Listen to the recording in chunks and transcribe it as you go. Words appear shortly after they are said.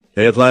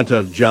Hey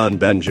Atlanta, John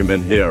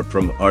Benjamin here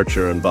from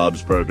Archer and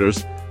Bob's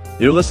Burgers.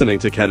 You're listening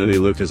to Kennedy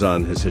Lucas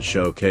on his hit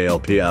show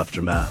KLP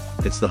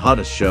Aftermath. It's the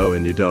hottest show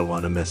and you don't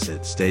want to miss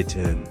it. Stay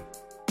tuned.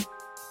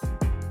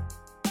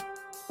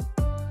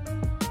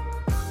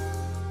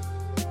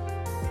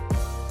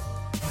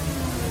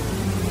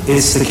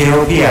 It's the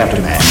KLP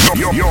Aftermath.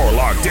 You're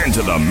locked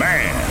into the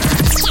man.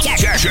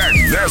 Check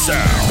this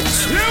out.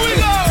 Here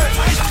we go.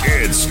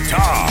 It's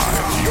time.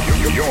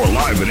 You're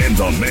live and in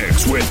the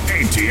mix with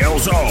ATL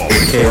Zone.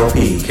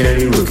 KLP,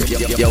 Kennedy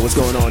Lucas. Yo, what's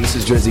going on? This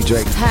is Drizzy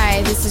Drake.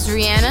 Hi, this is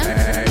Rihanna.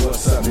 Hey,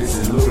 what's up? This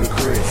is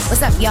Ludacris.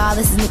 What's up, y'all?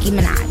 This is Nicki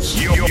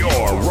Minaj.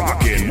 You're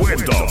rocking with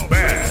the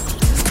best.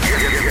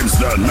 It's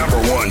the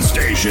 #1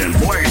 station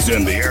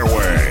blazing the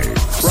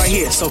airwaves. Right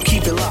here, so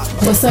keep it locked.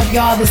 What's up,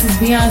 y'all? This is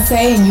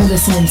Beyonce, and you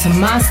listening to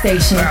my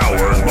station.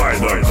 Powered by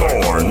the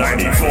Core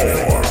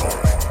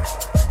 94.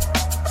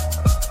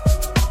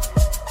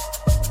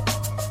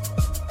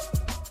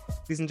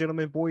 Ladies and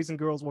gentlemen, boys and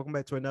girls, welcome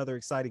back to another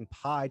exciting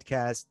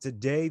podcast.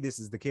 Today, this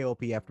is the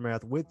KLP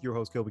Aftermath with your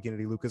host, Kelby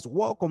Kennedy Lucas.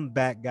 Welcome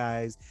back,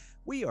 guys.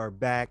 We are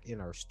back in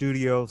our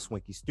studio,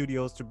 Swanky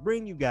Studios, to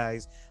bring you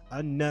guys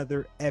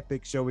another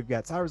epic show. We've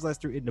got Tyrus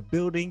Lester in the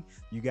building.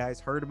 You guys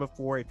heard him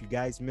before. If you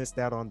guys missed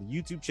out on the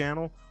YouTube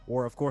channel,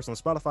 or of course on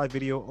Spotify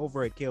video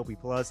over at KLP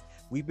Plus,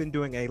 we've been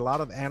doing a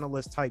lot of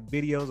analyst type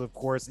videos. Of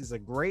course, it's a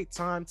great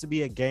time to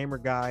be a gamer,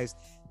 guys.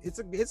 It's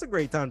a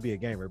great time to be a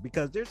gamer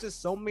because there's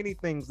just so many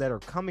things that are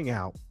coming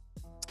out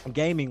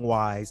gaming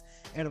wise,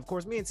 and of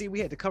course me and T,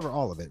 we had to cover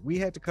all of it. We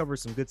had to cover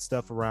some good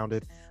stuff around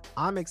it.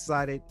 I'm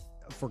excited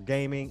for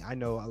gaming. I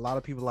know a lot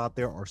of people out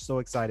there are so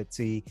excited.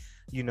 T,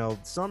 you know,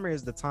 summer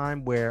is the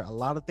time where a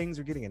lot of things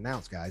are getting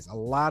announced, guys. A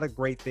lot of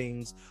great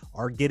things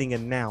are getting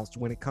announced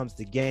when it comes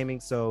to gaming.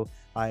 So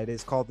it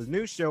is called the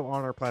new show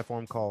on our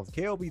platform called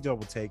KLP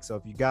Double Take. So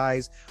if you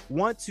guys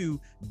want to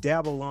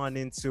dabble on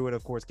into it,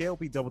 of course,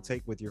 KLP Double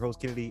Take with your host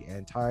Kennedy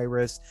and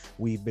Tyrus.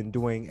 We've been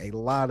doing a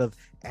lot of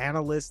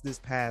analysts this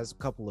past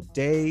couple of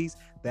days.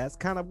 That's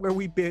kind of where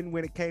we've been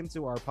when it came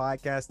to our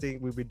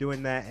podcasting. We've been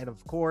doing that. And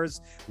of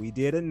course, we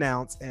did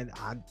announce, and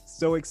I'm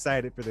so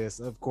excited for this.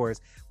 Of course,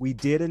 we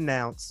did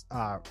announce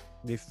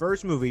the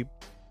first movie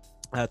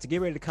to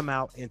get ready to come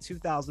out in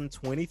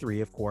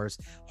 2023, of course,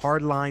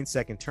 Hardline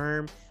Second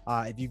Term.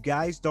 If you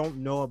guys don't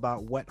know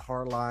about what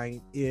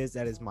Hardline is,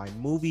 that is my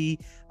movie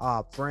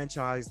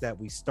franchise that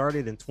we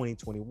started in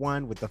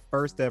 2021 with the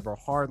first ever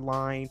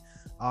Hardline.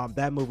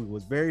 That movie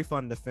was very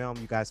fun to film.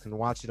 You guys can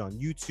watch it on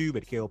YouTube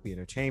at KLP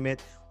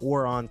Entertainment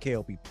or on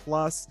KLP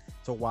Plus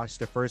to watch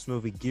the first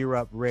movie. Gear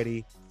up,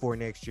 ready for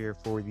next year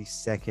for the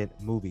second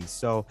movie.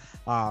 So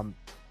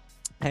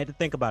I had to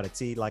think about it,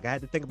 T. Like, I had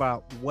to think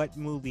about what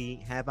movie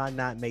have I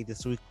not made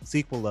the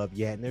sequel of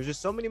yet. And there's just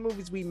so many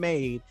movies we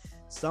made.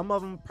 Some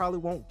of them probably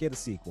won't get a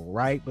sequel,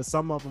 right? But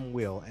some of them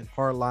will. And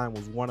Hardline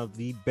was one of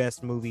the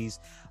best movies.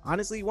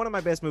 Honestly, one of my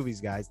best movies,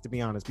 guys, to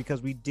be honest,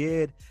 because we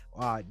did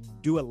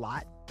do a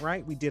lot,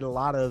 right? We did a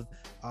lot of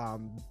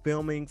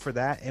filming for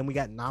that, and we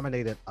got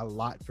nominated a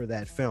lot for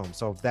that film.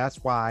 So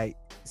that's why,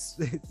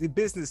 in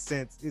business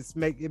sense, it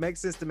makes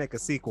sense to make a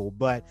sequel.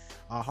 But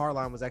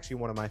Hardline was actually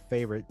one of my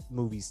favorite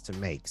movies to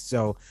make.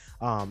 So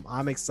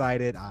I'm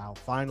excited. I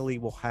finally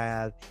will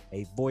have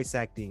a voice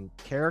acting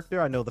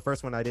character. I know the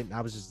first one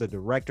I was just the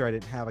director. I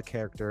didn't have a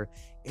character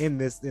in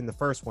the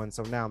first one.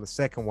 So now in the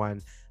second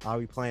one, I'll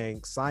be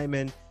playing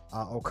Simon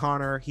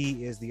O'Connor.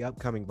 He is the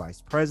upcoming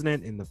vice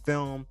president in the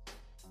film.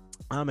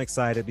 I'm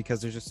excited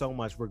because there's just so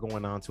much we're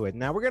going on to it.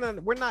 Now we're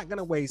not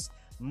gonna waste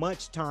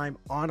much time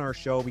on our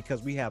show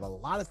because we have a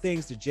lot of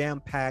things to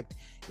jam-packed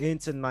in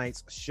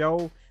tonight's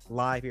show.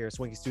 Live here at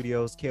Swanky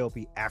Studios,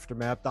 KLP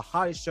Aftermath, the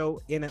hottest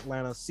show in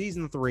Atlanta,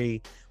 season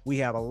 3. We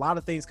have a lot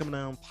of things coming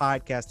on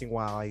podcasting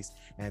wise,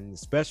 and the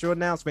special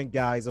announcement,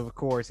 guys, of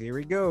course, here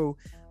we go.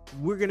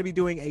 We're going to be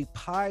doing a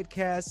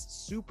podcast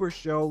super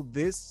show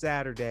this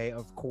Saturday.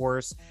 Of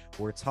course,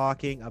 we're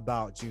talking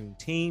about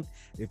Juneteenth.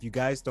 If you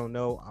guys don't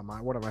know,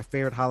 one of my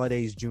favorite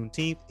holidays,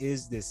 Juneteenth,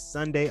 is this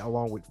Sunday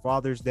along with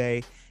Father's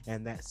Day.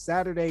 And that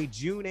Saturday,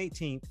 June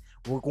 18th,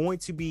 we're going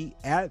to be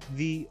at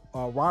the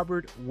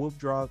Robert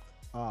Woodruff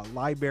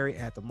library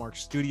at the Mark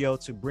Studio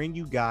to bring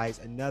you guys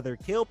another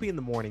KLP in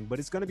the morning, but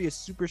it's going to be a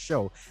super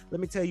show.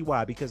 Let me tell you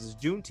why, because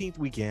it's Juneteenth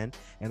weekend,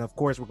 and of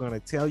course we're going to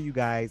tell you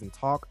guys and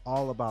talk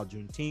all about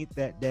Juneteenth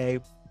that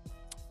day.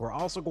 We're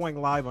also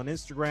going live on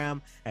Instagram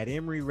at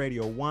Emory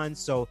Radio 1.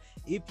 So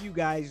if you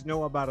guys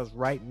know about us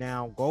right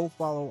now, go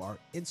follow our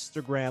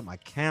Instagram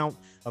account.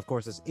 Of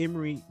course, it's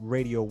Emory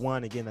Radio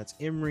 1. Again, that's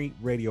Emory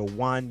Radio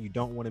 1. You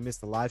don't want to miss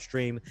the live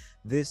stream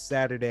this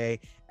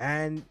Saturday.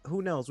 And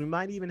who knows, we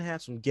might even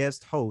have some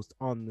guest hosts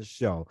on the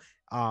show.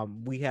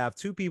 We have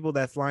 2 people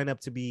that's lined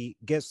up to be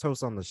guest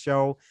hosts on the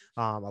show.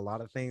 A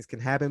lot of things can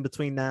happen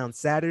between now and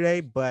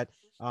Saturday, but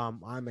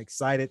I'm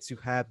excited to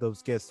have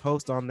those guest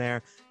hosts on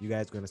there. You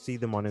guys are going to see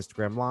them on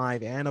Instagram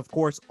Live and, of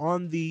course,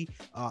 on the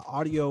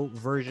audio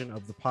version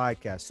of the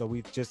podcast. So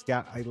we've just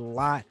got a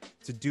lot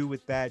to do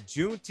with that.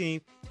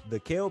 Juneteenth, the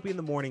KLP in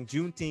the Morning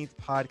Juneteenth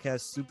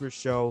podcast super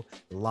show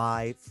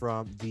live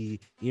from the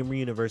Emory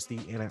University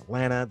in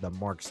Atlanta, the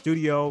Mark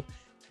Studio.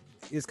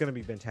 It's going to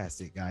be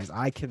fantastic, guys.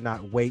 I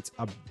cannot wait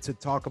to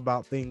talk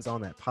about things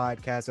on that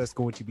podcast. That's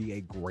going to be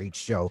a great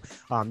show.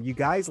 You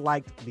guys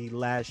liked the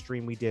last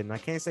stream we did, and I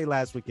can't say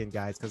last weekend,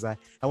 guys, because I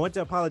want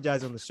to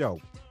apologize on the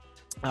show.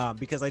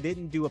 Because I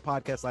didn't do a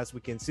podcast last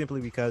weekend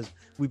simply because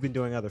we've been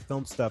doing other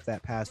film stuff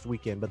that past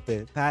weekend. But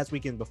the past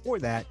weekend before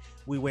that,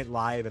 we went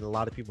live and a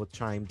lot of people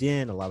chimed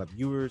in. A lot of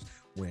viewers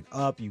went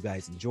up. You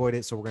guys enjoyed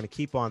it. So we're going to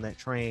keep on that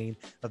train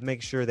of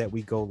making sure that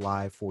we go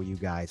live for you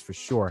guys for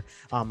sure.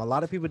 A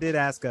lot of people did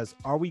ask us,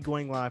 are we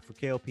going live for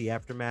KLP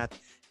Aftermath?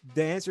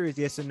 The answer is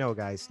yes and no,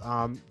 guys.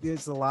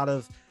 There's a lot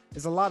of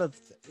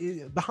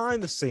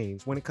behind the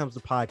scenes when it comes to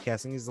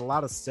podcasting. There's a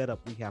lot of setup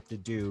we have to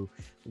do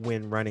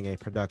when running a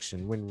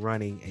production, when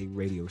running a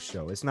radio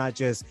show. It's not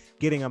just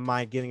getting a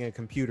mic, getting a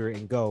computer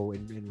and go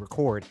and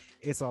record.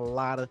 It's a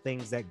lot of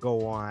things that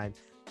go on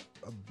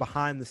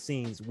behind the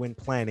scenes when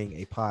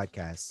planning a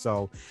podcast.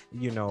 So,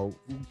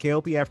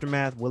 KLP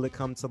Aftermath, will it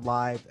come to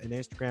live an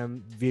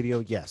Instagram video?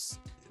 Yes.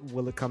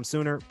 Will it come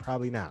sooner?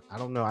 Probably not. I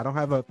don't know. I don't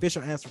have an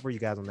official answer for you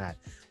guys on that,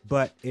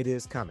 but it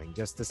is coming,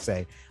 just to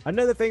say.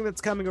 Another thing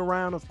that's coming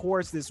around, of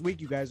course, this week,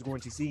 you guys are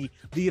going to see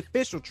the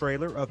official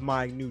trailer of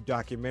my new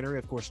documentary.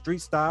 Of course, Street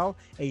Style,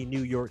 A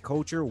New York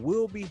Culture,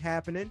 will be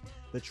happening.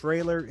 The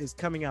trailer is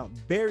coming out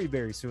very,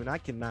 very soon. I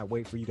cannot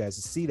wait for you guys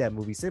to see that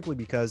movie, simply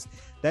because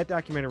that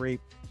documentary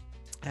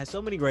has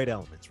so many great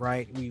elements,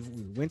 right? We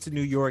went to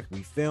New York,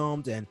 we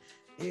filmed, and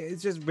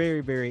it's just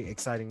very, very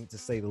exciting, to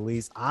say the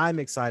least. I'm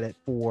excited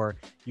for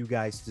you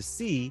guys to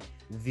see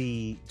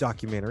the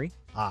documentary.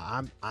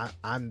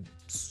 I'm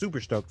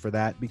super stoked for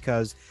that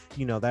because,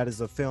 that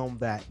is a film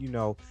that,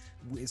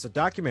 it's a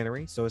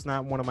documentary. So it's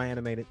not one of my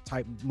animated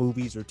type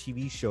movies or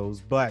TV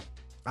shows, but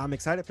I'm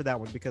excited for that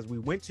one because we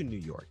went to New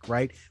York,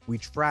 right? We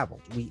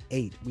traveled, we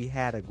ate, we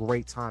had a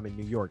great time in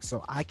New York.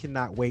 So I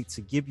cannot wait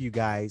to give you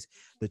guys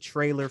the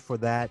trailer for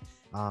that.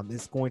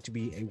 It's going to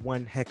be a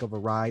one heck of a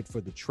ride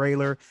for the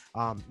trailer.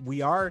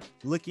 We are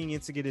looking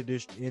into get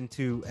it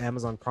into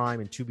Amazon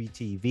Prime and Tubi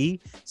TV.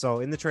 So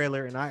in the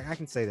trailer, and I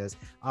can say this,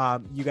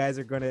 you guys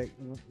are gonna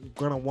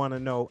want to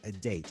know a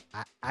date.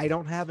 I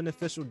don't have an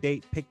official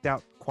date picked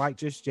out quite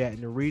just yet,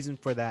 and the reason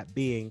for that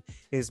being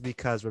is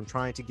because I'm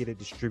trying to get it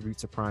distributed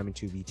to Prime and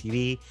Tubi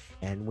TV.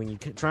 And when you're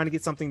trying to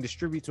get something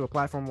distributed to a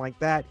platform like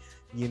that,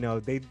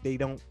 they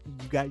don't,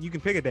 you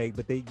can pick a date,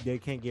 but they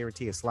can't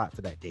guarantee a slot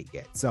for that date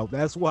yet. So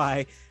that's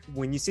why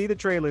when you see the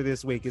trailer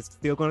this week, it's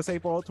still going to say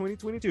fall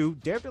 2022.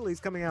 Definitely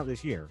it's coming out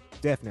this year,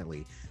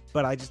 definitely,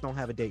 but I just don't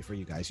have a date for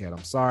you guys yet.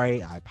 I'm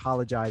sorry, I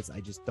apologize. I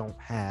just don't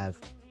have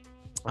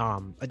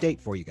a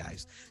date for you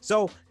guys.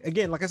 So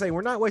again, like I say,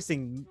 we're not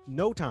wasting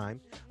no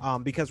time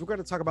because we're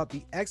going to talk about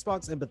the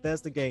Xbox and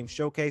Bethesda game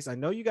showcase. I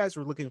know you guys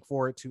were looking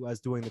forward to us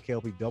doing the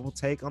KLP double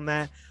take on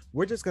that.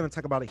 We're just going to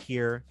talk about it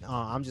here.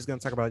 I'm just going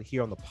to talk about it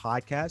here on the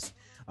podcast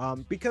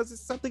because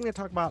it's something to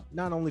talk about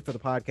not only for the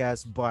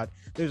podcast, but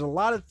there's a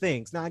lot of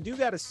things. Now I do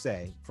got to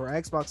say, for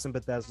Xbox and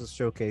Bethesda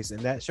showcase,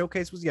 and that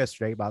showcase was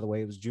yesterday, by the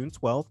way. It was June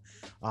 12th.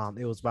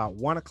 It was about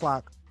 1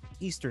 o'clock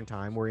Eastern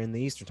time. We're in the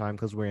Eastern time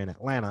because we're in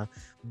Atlanta,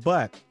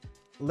 but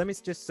let me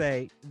just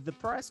say the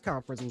press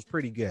conference was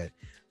pretty good.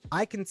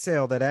 I can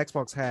tell that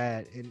Xbox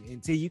had,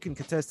 and T, you can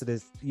contest to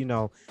this,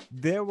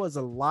 there was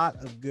a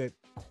lot of good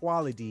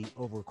quality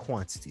over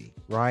quantity,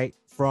 right,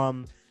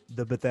 from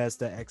the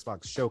Bethesda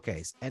Xbox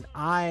showcase. And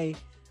I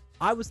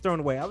was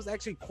thrown away. I was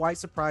actually quite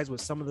surprised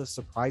with some of the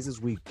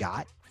surprises we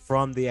got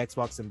from the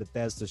Xbox and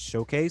Bethesda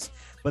showcase.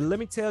 But let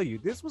me tell you,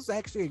 this was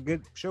actually a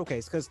good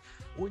showcase because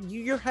when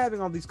you're having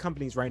all these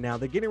companies right now,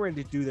 they're getting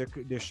ready to do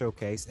their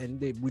showcase,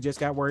 and we just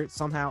got word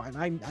somehow, and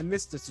I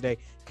missed this today.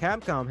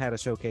 Capcom had a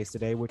showcase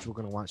today, which we're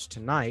going to watch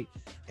tonight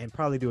and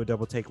probably do a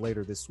double take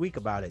later this week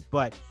about it.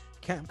 But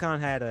Capcom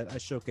had a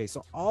showcase.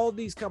 So all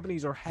these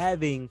companies are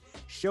having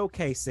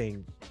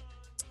showcasing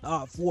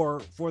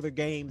for the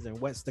games and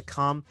what's to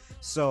come.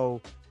 So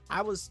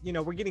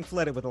we're getting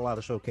flooded with a lot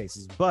of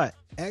showcases, but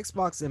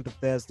Xbox and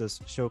Bethesda's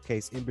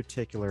showcase in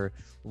particular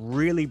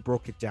really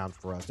broke it down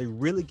for us. They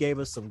really gave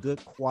us some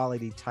good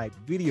quality type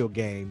video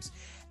games.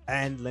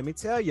 And let me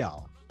tell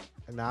y'all,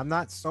 and I'm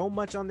not so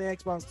much on the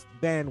Xbox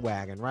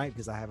bandwagon, right?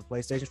 Because I have a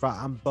PlayStation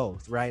 5. I'm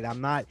both, right?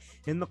 I'm not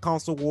in the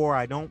console war.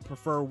 I don't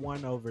prefer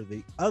one over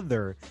the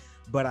other,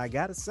 but I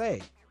gotta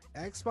say,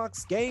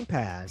 Xbox Game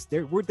Pass,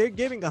 they're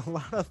giving a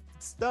lot of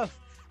stuff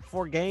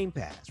for Game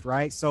Pass,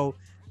 right? So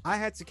I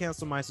had to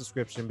cancel my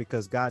subscription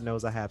because God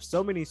knows I have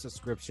so many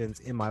subscriptions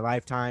in my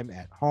lifetime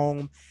at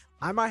home.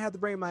 I might have to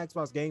bring my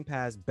Xbox Game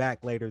Pass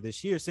back later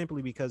this year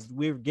simply because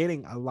we're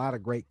getting a lot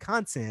of great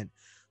content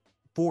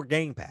for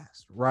Game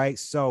Pass, right?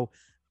 So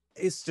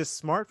it's just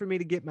smart for me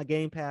to get my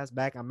Game Pass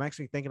back. I'm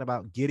actually thinking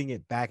about getting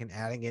it back and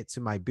adding it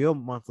to my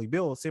monthly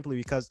bill simply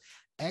because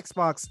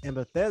Xbox and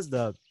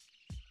Bethesda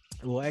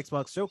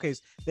Xbox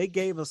Showcase, they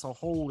gave us a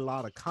whole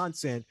lot of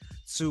content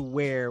to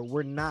where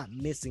we're not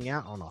missing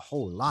out on a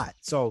whole lot.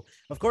 So,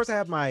 of course, I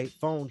have my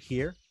phone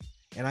here,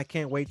 and I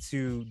can't wait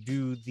to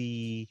do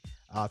the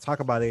talk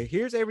about it.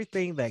 Here's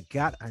everything that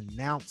got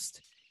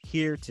announced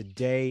here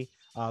today.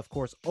 Of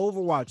course,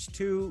 Overwatch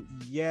 2.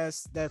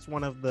 Yes, that's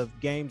one of the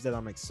games that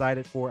I'm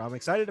excited for. I'm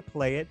excited to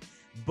play it,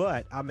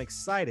 but I'm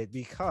excited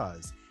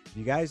because if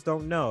you guys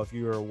don't know, if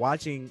you're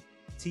watching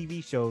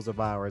TV shows of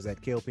ours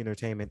at KLP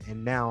Entertainment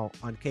and now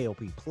on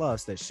KLP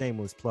Plus, that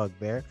shameless plug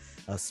there,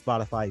 a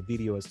Spotify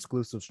video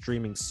exclusive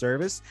streaming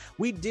service,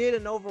 we did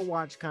an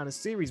Overwatch kind of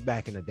series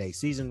back in the day,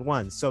 season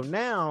 1. So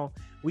now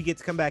we get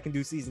to come back and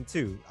do season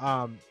 2.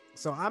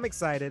 So I'm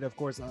excited. Of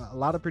course, a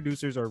lot of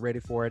producers are ready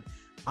for it.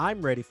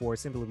 I'm ready for it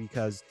simply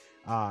because,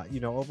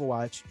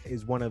 Overwatch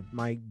is one of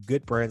my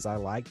good brands I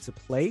like to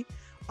play.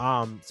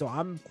 So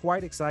I'm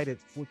quite excited,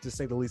 to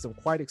say the least. I'm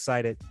quite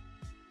excited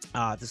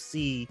to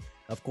see,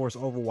 of course,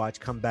 Overwatch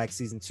come back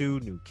season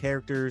 2, new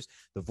characters.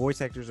 The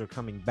voice actors are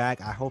coming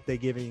back. I hope they're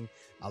giving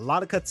a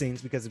lot of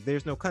cutscenes, because if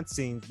there's no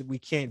cutscenes, we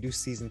can't do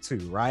season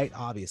 2, right?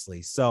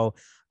 Obviously. So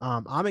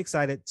I'm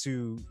excited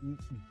to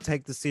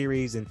take the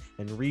series and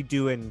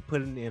redo it and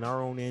put it in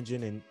our own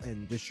engine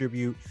and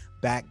distribute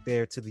back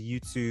there to the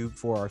YouTube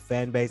for our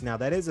fan base. Now,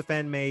 that is a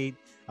fan-made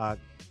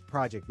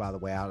project, by the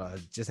way. I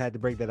just had to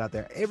break that out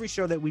there. Every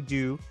show that we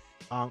do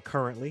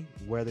currently,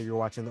 whether you're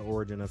watching the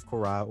origin of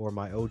Korra or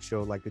my old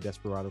show like the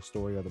Desperado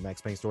story or the Max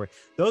Payne story,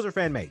 those are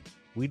fan made.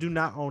 We do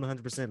not own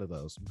 100% of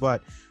those,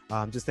 but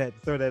just had to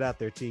throw that out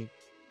there, T.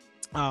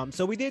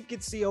 So we did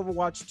get to see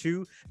Overwatch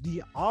 2.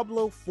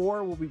 Diablo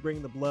 4 will be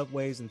bringing the Blood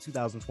Waves in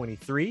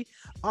 2023.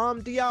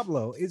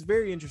 Diablo is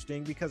very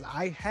interesting because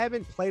I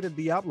haven't played a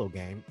Diablo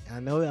game. I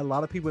know a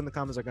lot of people in the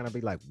comments are going to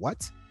be like,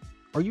 what?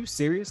 Are you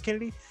serious,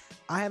 Kennedy?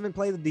 I haven't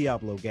played the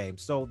Diablo game.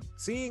 So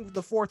seeing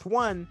the fourth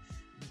one,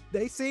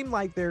 they seem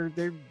like they're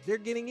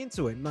getting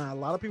into it. Now, a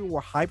lot of people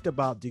were hyped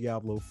about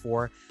Diablo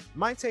 4.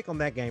 My take on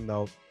that game,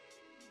 though,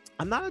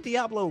 I'm not a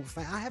Diablo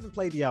fan. I haven't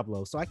played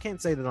Diablo, so I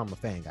can't say that I'm a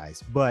fan,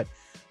 guys. But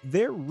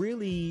a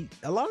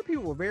lot of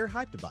people were very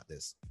hyped about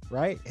this,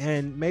 right?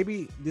 And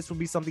maybe this will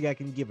be something I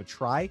can give a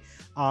try.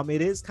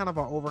 It is kind of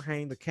an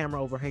overhang. The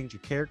camera overhangs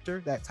your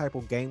character, that type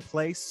of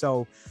gameplay.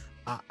 So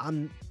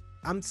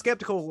I'm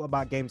skeptical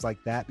about games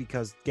like that,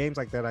 because games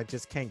like that I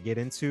just can't get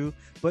into.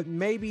 But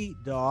maybe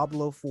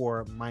Diablo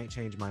 4 might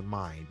change my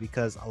mind,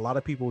 because a lot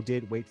of people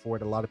did wait for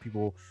it. A lot of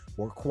people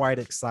were quite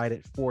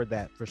excited for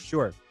that, for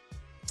sure.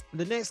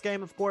 The next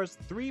game, of course,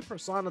 3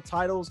 Persona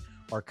titles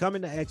are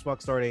coming to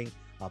Xbox starting.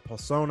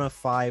 Persona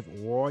 5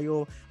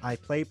 Royal. I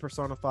played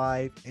Persona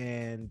 5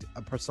 and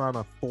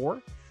Persona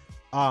 4.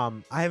 I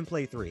haven't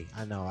played 3.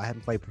 I know I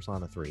haven't played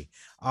Persona 3.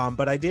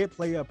 But I did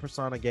play a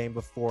Persona game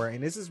before,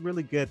 and this is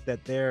really good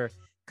that they're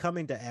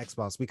coming to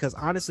Xbox, because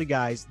honestly,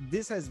 guys,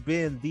 this has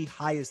been the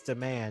highest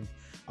demand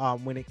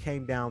when it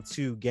came down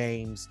to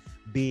games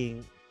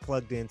being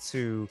plugged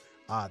into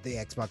the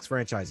Xbox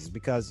franchises,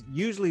 because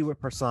usually with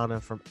Persona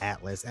from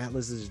Atlas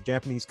is a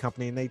Japanese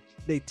company, and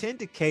they tend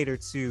to cater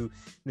to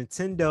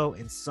Nintendo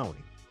and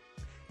Sony.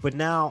 But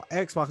now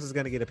Xbox is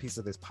going to get a piece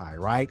of this pie,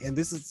 right? And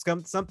this is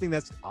something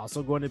that's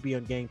also going to be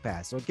on Game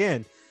Pass. So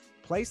again,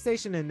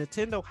 PlayStation and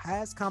Nintendo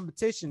has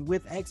competition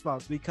with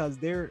Xbox, because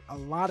there are a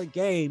lot of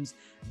games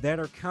that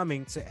are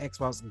coming to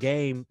Xbox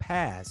Game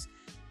Pass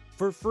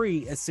for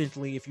free,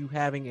 essentially, if you're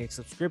having a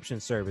subscription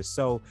service.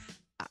 So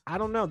I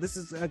don't know. This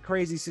is a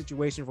crazy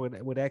situation with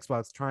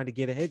Xbox trying to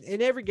get ahead.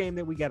 In every game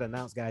that we got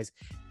announced, guys,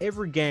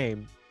 every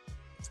game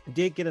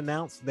did get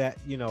announced that,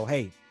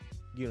 hey,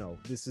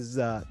 this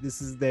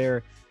is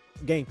their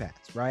Game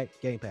Pass, right?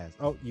 Game Pass.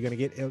 Oh, you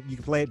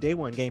can play it day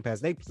one, Game Pass.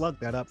 They plugged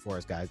that up for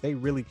us, guys. They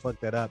really plugged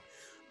that up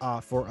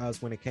for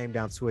us when it came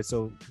down to it.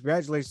 So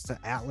congratulations to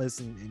Atlas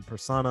and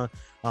Persona.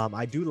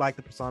 I do like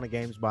the Persona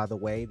games, by the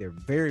way. They're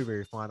very,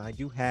 very fun. I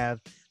do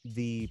have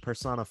the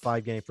Persona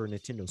 5 game for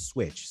Nintendo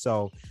Switch.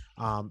 So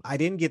I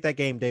didn't get that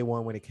game day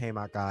one when it came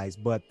out, guys,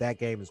 but that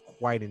game is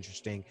quite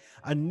interesting.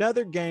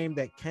 Another game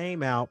that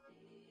came out,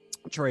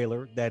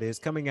 trailer that is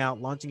coming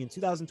out, launching in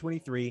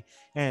 2023,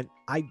 and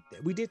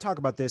we did talk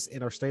about this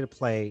in our State of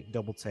Play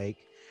double take,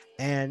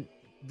 and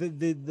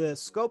the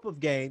scope of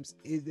games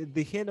is,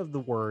 the hint of the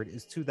word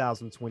is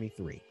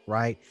 2023,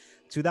 right?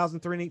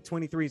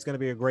 2023 is going to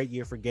be a great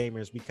year for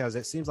gamers, because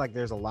it seems like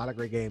there's a lot of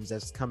great games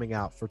that's coming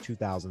out for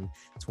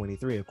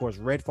 2023. Of course,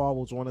 Redfall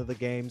was one of the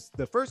games,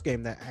 the first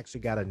game that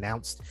actually got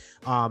announced.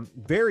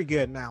 Very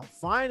good. Now,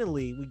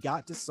 finally, we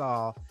got to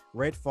saw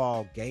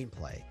Redfall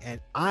gameplay, and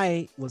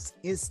I was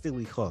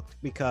instantly hooked,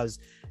 because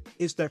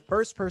it's their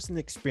first person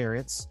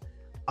experience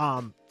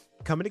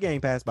coming to Game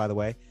Pass, by the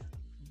way.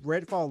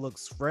 Redfall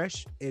looks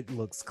fresh. It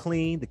looks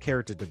clean. The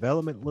character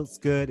development looks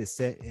good. It's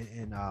set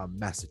in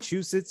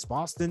Massachusetts,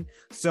 Boston.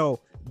 So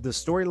the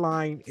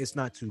storyline is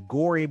not too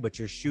gory, but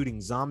you're shooting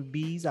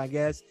zombies, I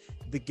guess.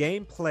 The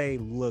gameplay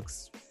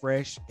looks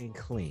fresh and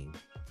clean.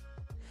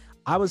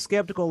 I was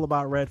skeptical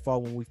about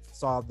Redfall when we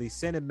saw the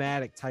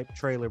cinematic type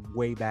trailer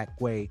way back,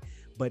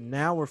 but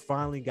now we're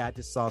finally got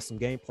to saw some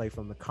gameplay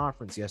from the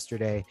conference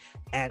yesterday,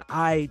 and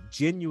I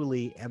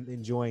genuinely am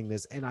enjoying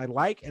this. And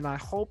I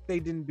hope they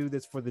didn't do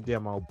this for the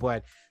demo,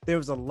 but there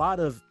was a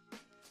lot of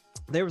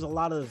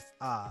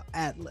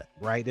ad lib,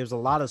 right? There's a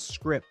lot of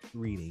script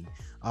reading,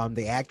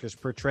 the actors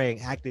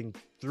acting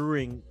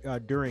during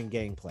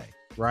gameplay,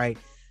 right?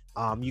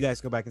 You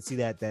guys go back and see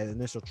that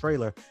initial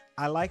trailer.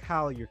 I like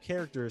how your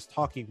character is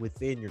talking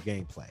within your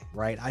gameplay,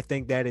 right? I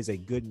think that is a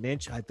good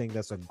niche. I think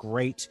that's a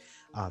great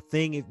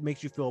thing. It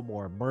makes you feel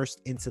more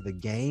immersed into the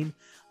game.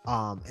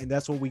 And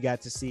that's what we got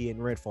to see in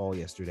Redfall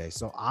yesterday.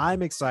 So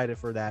I'm excited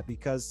for that,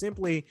 because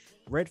simply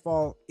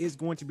Redfall is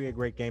going to be a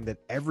great game that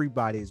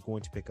everybody is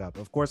going to pick up.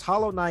 Of course,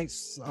 Hollow Knight,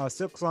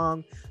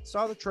 Silksong,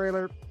 saw the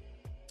trailer.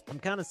 I'm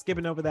kind of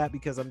skipping over that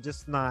because I'm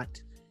just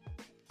not...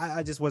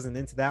 I just wasn't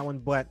into that one.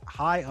 But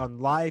High on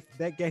Life,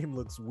 that game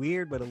looks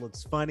weird, but it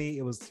looks funny.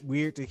 It was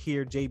weird to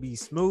hear JB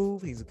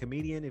Smoove. He's a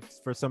comedian, if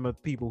for some of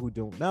the people who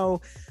don't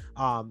know.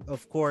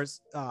 Of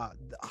course,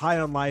 High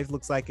on Life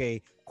looks like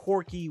a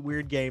quirky,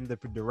 weird game. The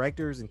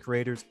directors and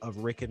creators of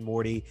Rick and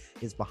Morty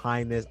is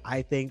behind this.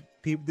 I think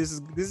people, this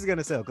is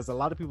gonna sell, because a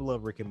lot of people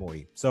love Rick and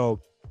Morty.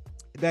 So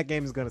that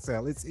game is going to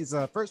sell. It's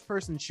a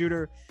first-person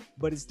shooter,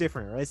 but it's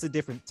different, right? It's a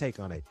different take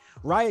on it.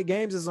 Riot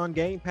Games is on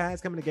Game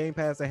Pass. Coming to Game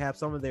Pass, they have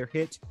some of their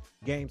hit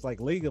games like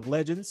League of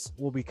Legends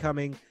will be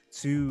coming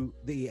to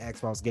the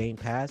Xbox Game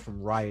Pass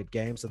from Riot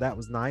Games, so that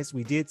was nice.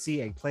 We did see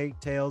a Plague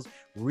Tales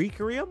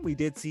Requiem. We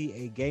did see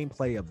a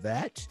gameplay of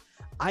that.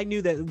 I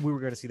knew that we were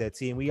going to see that,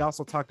 and we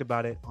also talked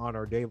about it on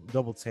our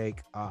double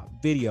take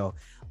video.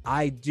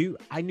 I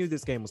knew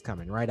this game was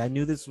coming, right? I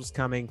knew this was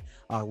coming.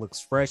 It looks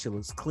fresh. It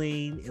looks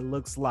clean. It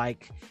looks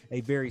like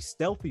a very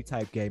stealthy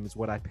type game is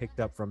what I picked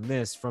up from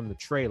the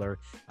trailer.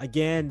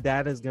 Again,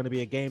 that is going to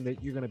be a game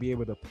that you're going to be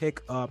able to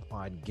pick up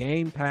on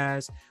Game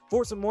Pass.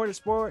 Forza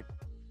Motorsport,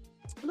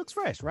 it looks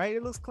fresh, right?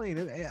 It looks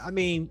clean. I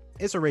mean,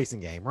 it's a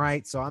racing game,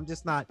 right? So I'm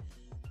just not...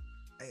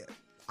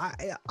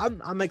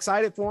 I'm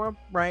excited for him,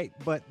 right?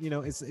 But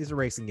it's a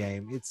racing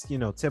game. It's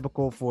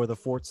typical for the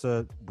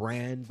Forza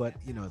brand, but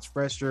it's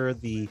fresher.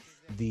 The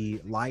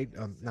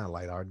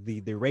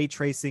ray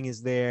tracing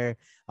is there.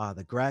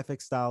 The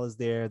graphic style is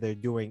there. They're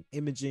doing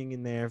imaging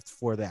in there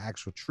for the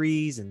actual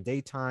trees and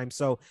daytime.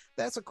 So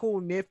that's a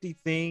cool, nifty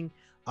thing.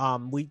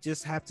 We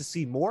just have to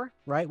see more,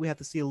 right? We have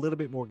to see a little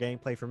bit more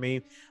gameplay for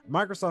me.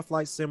 Microsoft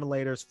Flight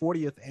Simulator's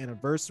 40th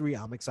anniversary.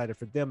 I'm excited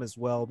for them as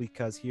well,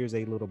 because here's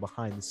a little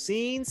behind the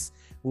scenes.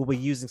 We'll be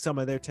using some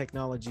of their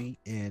technology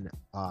in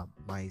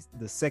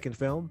the second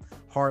film,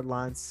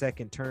 Hardline's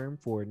second term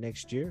for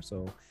next year.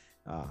 So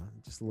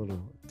just a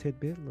little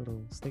tidbit, a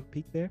little sneak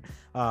peek there.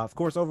 Of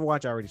course,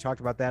 Overwatch, I already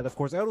talked about that. Of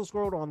course, Elder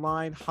Scrolls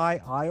Online High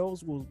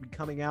Isles will be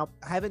coming out.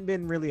 I haven't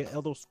been really an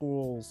Elder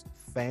Scrolls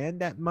fan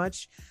that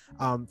much.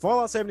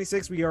 Fallout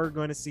 76, we are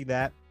going to see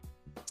that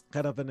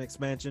kind of an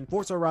expansion.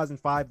 Forza Horizon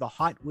 5, the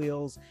Hot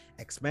Wheels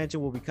expansion,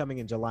 will be coming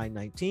in July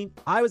 19th.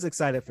 I was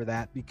excited for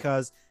that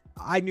because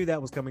I knew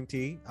that was coming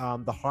to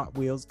the Hot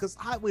Wheels, because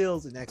Hot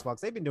Wheels and Xbox,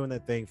 they've been doing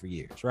that thing for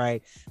years,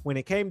 right? When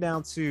it came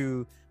down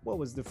to what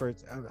was the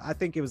first, I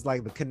think it was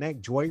like the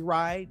Kinect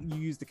Joyride. You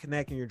use the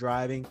Kinect and you're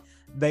driving.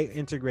 They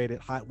integrated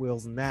Hot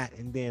Wheels in that.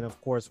 And then, of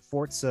course,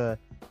 Forza,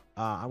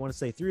 I want to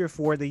say 3 or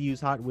 4, they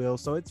use Hot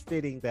Wheels. So it's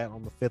fitting that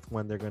on the 5th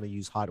one, they're going to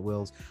use Hot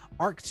Wheels.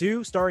 Arc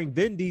 2, starring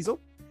Vin Diesel.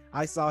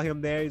 I saw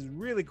him there. It's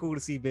really cool to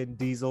see Vin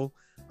Diesel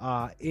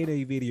in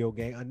a video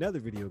game, another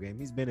video game.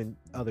 He's been in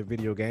other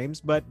video games,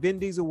 but Vin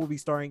Diesel will be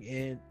starring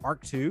in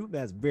Arc 2.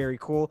 That's very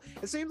cool.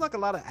 It seems like a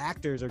lot of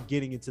actors are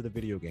getting into the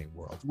video game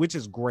world, which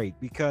is great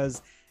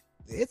because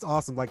it's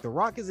awesome. Like The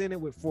Rock is in it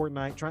with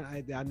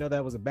Fortnite. I know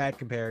that was a bad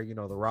compare, The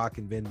Rock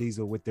and Vin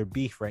Diesel with their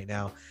beef right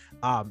now.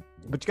 But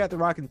you got The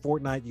Rock in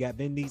Fortnite. You got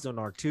Vin Diesel in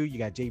Arc 2. You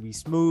got JB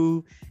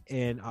Smoove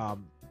and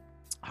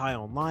High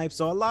on Life.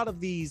 So a lot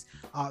of these,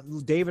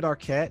 David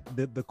Arquette,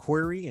 the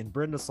Query, and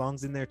Brenda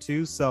Song's in there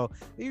too. So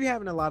you're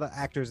having a lot of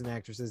actors and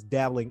actresses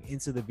dabbling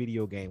into the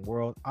video game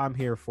world. I'm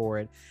here for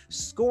it.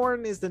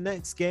 Scorn is the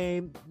next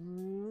game.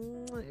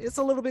 It's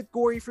a little bit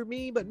gory for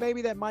me, but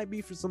maybe that might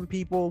be for some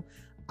people.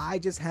 I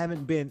just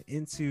haven't been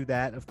into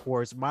that. Of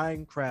course,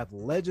 Minecraft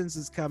Legends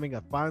is coming,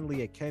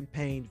 finally a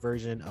campaign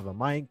version of a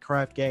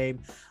Minecraft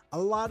game. A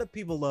lot of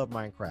people love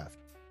Minecraft.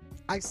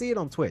 I see it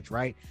on Twitch,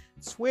 right?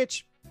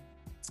 Twitch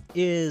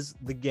is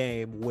the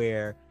game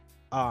where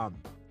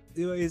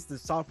is the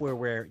software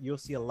where you'll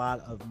see a lot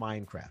of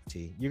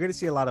Minecraft. You're going to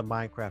see a lot of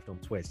Minecraft on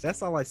Twitch.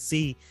 That's all I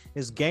see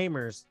is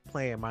gamers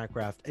playing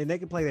Minecraft, and they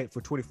can play that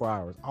for 24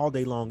 hours all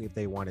day long if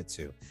they wanted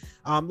to.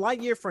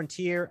 Lightyear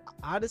Frontier,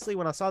 honestly,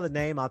 when I saw the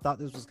name, I thought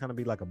this was going to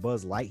be like a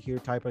Buzz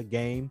Lightyear type of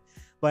game,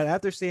 but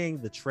after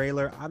seeing the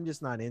trailer, I'm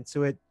just not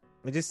into it.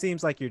 It just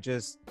seems like you're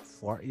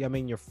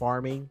you're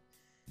farming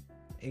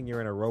and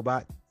you're in a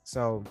robot.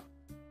 So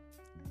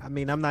I'm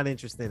not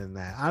interested in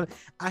that.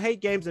 I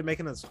hate games that are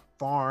making us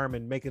farm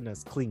and making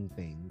us clean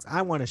things.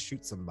 I want to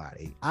shoot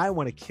somebody. I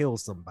want to kill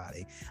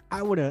somebody.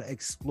 I want to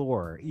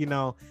explore.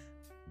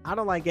 I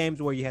don't like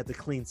games where you have to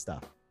clean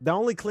stuff. The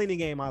only cleaning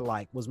game I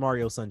like was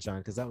Mario Sunshine,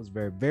 because that was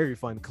very, very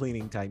fun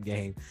cleaning type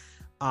game.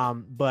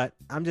 But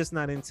I'm just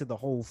not into the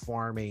whole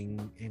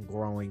farming and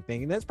growing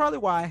thing, and that's probably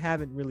why I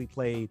haven't really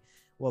played.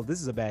 Well,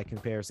 this is a bad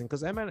comparison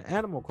because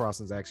Animal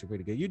Crossing is actually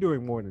pretty good. You're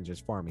doing more than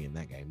just farming in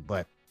that game,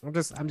 but I'm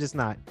just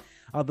not.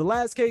 The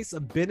last case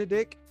of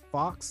Benedict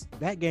Fox,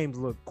 that game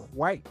looked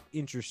quite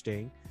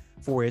interesting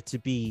for it to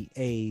be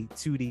a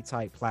 2D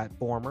type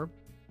platformer.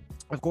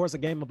 Of course, a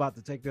game about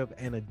detective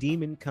and a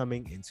demon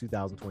coming in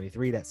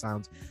 2023. That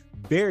sounds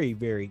very,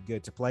 very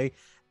good to play.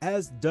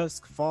 As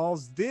Dusk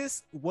Falls,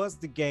 this was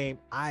the game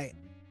I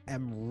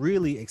am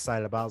really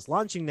excited about. It's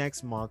launching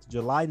next month,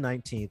 July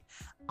 19th.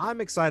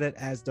 I'm excited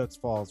as Dusk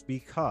Falls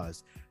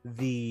because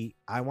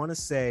I want to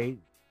say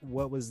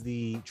what was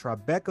the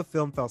Tribeca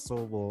Film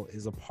Festival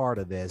is a part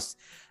of this.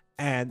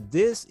 And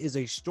this is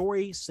a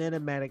story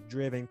cinematic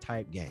driven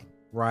type game,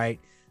 right?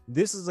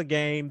 This is a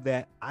game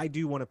that I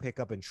do want to pick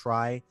up and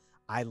try.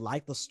 I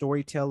like the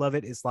storytell of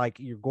it. It's like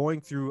you're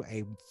going through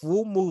a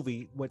full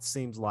movie, what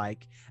seems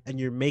like, and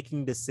you're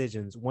making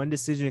decisions. One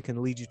decision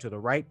can lead you to the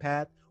right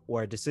path,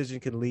 or a decision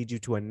can lead you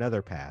to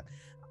another path.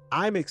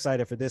 I'm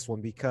excited for this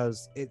one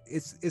because it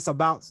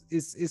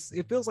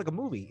feels like a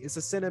movie. It's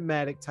a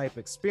cinematic type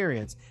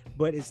experience,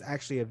 but it's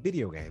actually a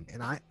video game.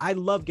 And I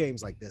love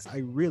games like this. I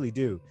really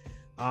do.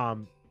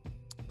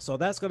 So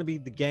that's going to be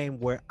the game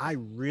where I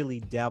really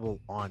dabble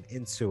on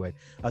into it.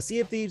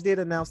 Sea of Thieves did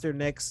announce their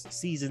next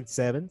season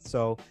 7,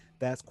 so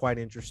that's quite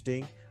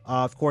interesting.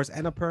 Of course,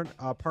 Annapurna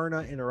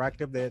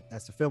Interactive,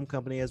 that's a film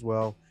company as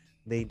well.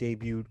 They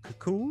debuted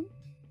Cocoon.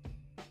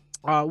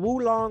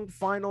 Wulong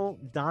Final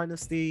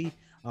Dynasty,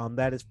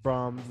 that is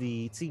from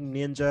the Team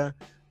Ninja.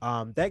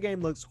 That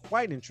game looks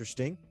quite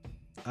interesting.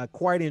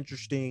 Quite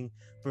interesting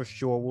for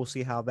sure. We'll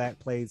see how that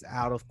plays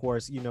out. Of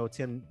course,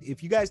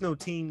 if you guys know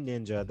Team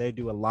Ninja, they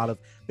do a lot of,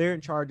 they're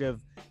in charge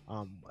of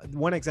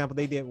one example,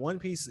 they did a One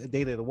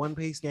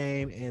Piece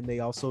game, and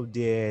they also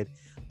did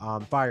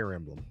Fire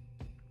Emblem.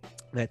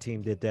 That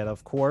team did that,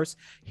 of course.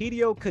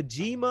 Hideo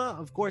Kojima,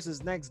 of course,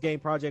 his next game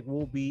project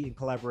will be in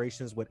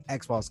collaborations with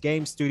Xbox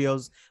Game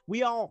Studios.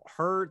 We all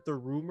heard the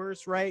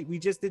rumors, right? We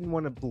just didn't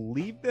want to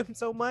believe them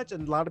so much,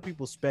 and a lot of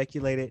people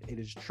speculated it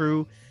is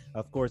true.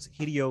 Of course,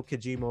 Hideo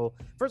Kojima,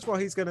 first of all,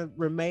 he's going to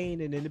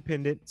remain an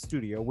independent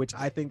studio, which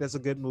I think that's a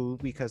good move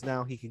because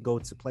now he can go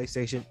to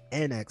PlayStation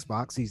and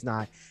Xbox. He's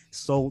not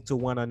sold to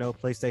one. I know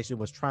PlayStation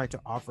was trying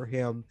to offer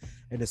him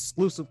an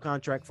exclusive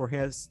contract for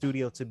his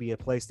studio to be a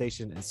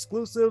PlayStation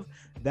exclusive.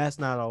 That's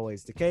not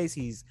always the case.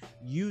 He's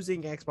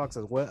using Xbox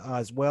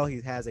as well. He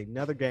has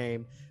another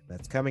game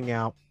that's coming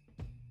out.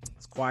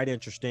 It's quite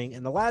interesting.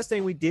 And the last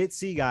thing we did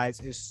see, guys,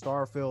 is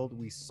Starfield.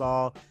 We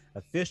saw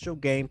official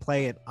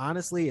gameplay, and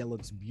honestly, it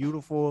looks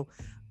beautiful.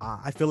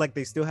 I feel like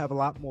they still have a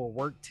lot more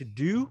work to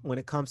do when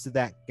it comes to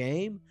that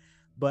game.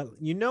 But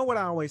you know what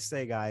I always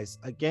say, guys,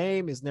 a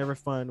game is never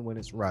fun when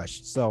it's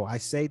rushed. So I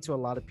say to a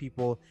lot of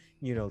people,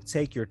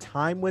 take your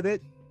time with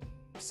it.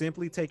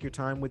 Simply take your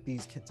time with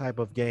these type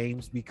of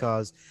games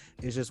because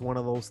it's just one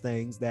of those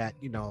things that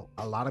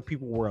a lot of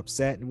people were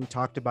upset, and we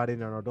talked about it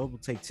in our Double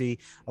Take Tea.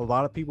 A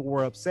lot of people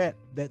were upset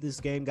that this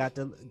game got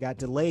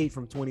delayed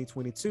from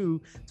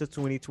 2022 to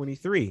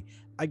 2023.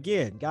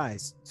 Again,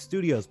 guys,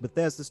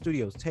 Bethesda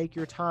Studios, take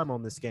your time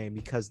on this game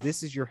because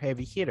this is your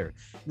heavy hitter.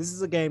 This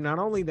is a game not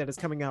only that is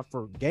coming out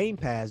for Game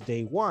Pass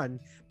day one,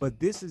 but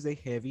this is a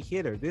heavy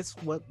hitter. This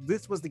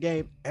was the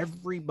game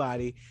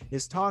everybody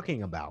is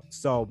talking about.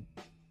 So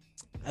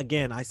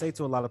again, I say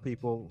to a lot of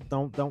people,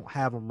 don't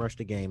have them rush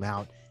the game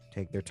out.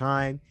 Take their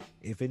time.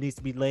 If it needs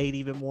to be laid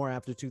even more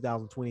after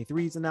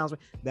 2023's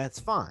announcement, that's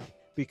fine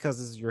because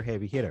this is your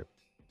heavy hitter.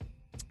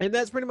 And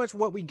that's pretty much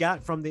what we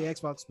got from the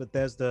Xbox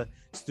Bethesda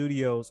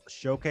Studios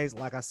showcase.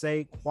 Like I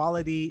say,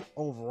 quality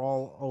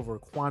overall over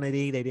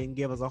quantity. They didn't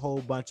give us a whole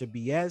bunch of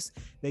BS.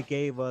 They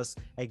gave us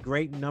a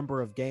great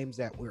number of games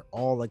that we're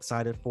all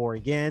excited for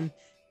again.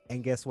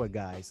 And guess what,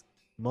 guys?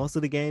 Most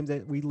of the games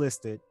that we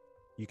listed,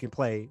 you can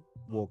play,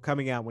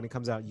 coming out, when it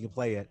comes out, you can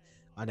play it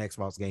on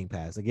Xbox Game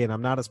Pass. Again,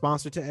 I'm not a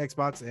sponsor to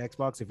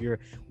Xbox. If you're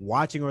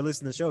watching or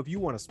listening to the show, if you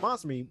want to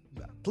sponsor me,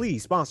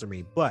 please sponsor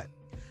me. But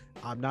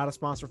I'm not a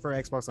sponsor for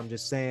Xbox. I'm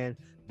just saying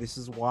this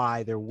is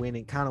why they're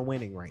kind of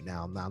winning right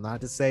now. Now,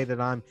 not to say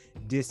that I'm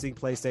dissing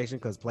PlayStation,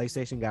 because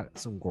PlayStation got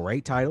some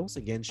great titles.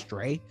 Again,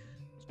 Stray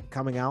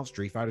coming out,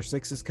 Street Fighter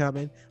 6 is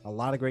coming. A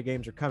lot of great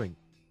games are coming.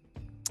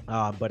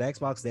 But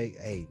Xbox,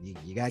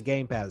 you got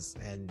Game Pass,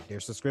 and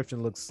their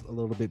subscription looks a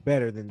little bit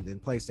better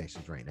than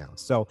PlayStation's right now.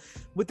 So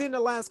within the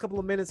last couple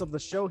of minutes of the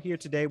show here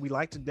today, we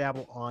like to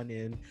dabble on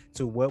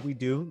into what we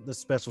do, the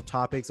special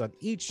topics on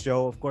each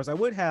show. Of course, I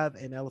would have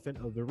an elephant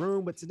of the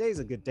room, but today's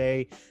a good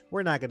day.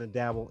 We're not going to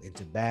dabble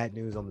into bad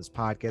news on this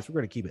podcast. We're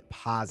going to keep it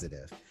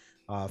positive.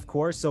 Of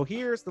course. So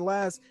here's the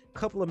last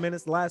couple of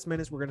minutes. Last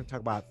minutes, we're going to talk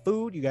about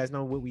food. You guys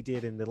know what we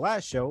did in the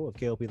last show of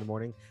KLP in the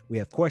morning. We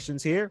have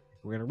questions here.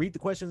 We're going to read the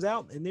questions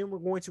out, and then we're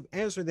going to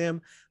answer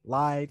them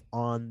live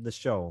on the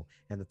show.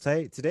 And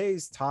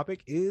today's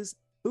topic is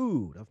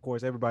food. Of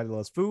course, everybody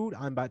loves food.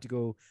 I'm about to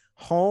go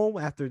home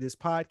after this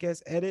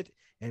podcast edit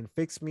and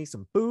fix me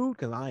some food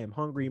because I am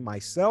hungry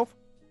myself.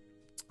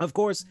 Of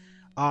course,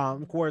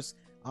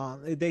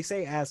 They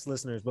say ask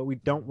listeners, but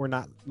we're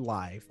not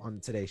live on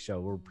today's show.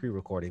 We're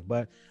pre-recording,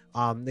 but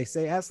they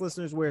say ask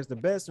listeners where's the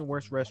best and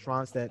worst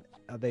restaurants that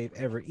they've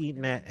ever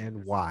eaten at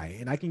and why.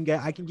 And I can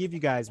give you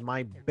guys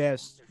my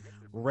best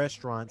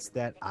restaurants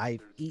that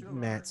I've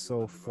eaten at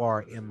so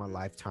far in my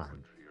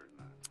lifetime.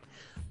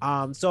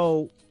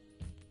 So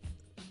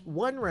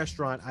one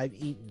restaurant I've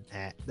eaten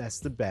at that's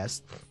the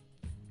best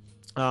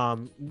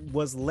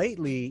was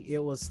lately.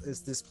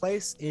 It's this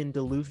place in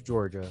Duluth,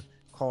 Georgia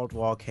called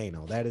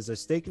Volcano. That is a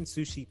steak and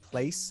sushi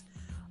place.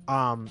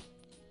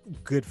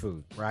 Good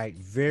food, right?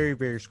 Very,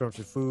 very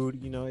scrumptious food.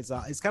 You know,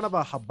 it's kind of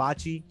a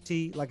hibachi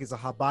tea, like it's a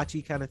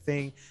hibachi kind of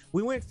thing.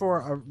 We went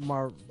for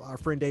our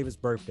friend David's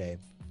birthday,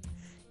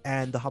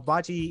 and the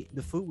hibachi,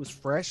 the food was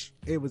fresh.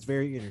 It was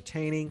very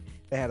entertaining.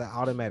 They had an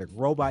automatic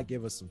robot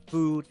give us some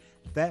food.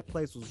 That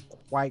place was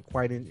it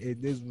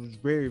was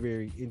very,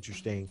 very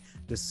interesting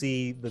to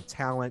see the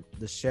talent,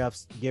 the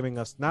chefs giving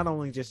us not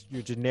only just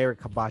your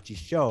generic hibachi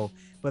show,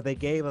 but they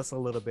gave us a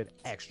little bit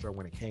extra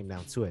when it came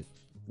down to it.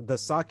 The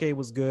sake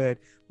was good.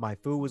 My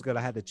food was good.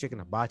 I had the chicken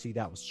hibachi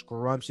that was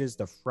scrumptious.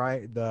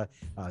 The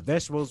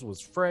vegetables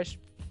was fresh.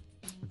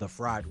 The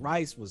fried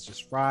rice was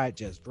just fried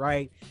just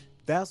right.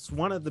 That's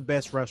one of the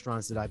best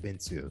restaurants that I've been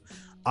to.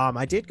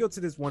 I did go to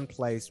this one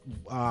place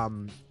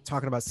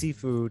talking about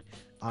seafood,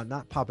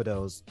 not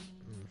Papados,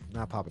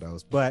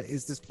 but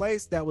it's this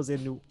place that was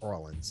in New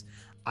Orleans.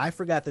 I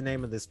forgot the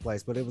name of this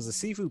place, but it was a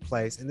seafood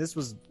place, and this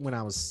was when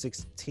I was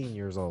 16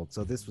 years old,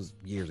 so this was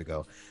years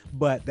ago.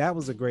 But that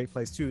was a great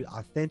place too.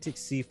 Authentic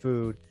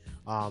seafood,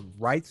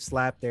 right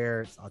slap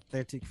there. It's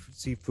authentic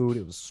seafood.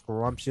 It was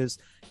scrumptious.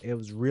 It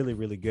was really,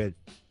 really good.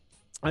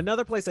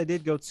 Another place I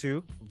did go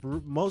to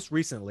most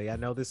recently, I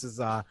know this is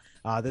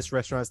this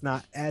restaurant's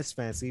not as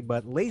fancy,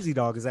 but Lazy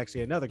Dog is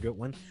actually another good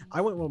one.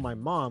 I went with my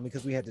mom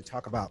because we had to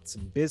talk about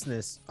some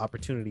business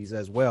opportunities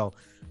as well.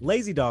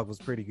 Lazy Dog was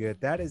pretty good.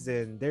 That is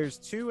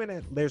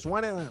there's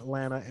one in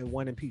Atlanta and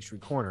one in Peachtree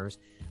Corners.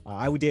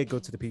 I did go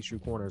to the Peachtree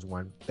Corners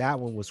one. That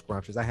one was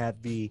scrumptious. I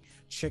had the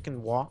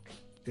chicken walk,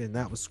 and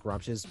that was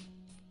scrumptious.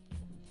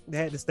 They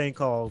had this thing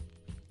called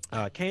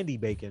candy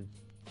bacon.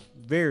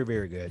 Very,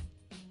 very good.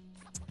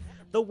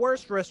 The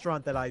worst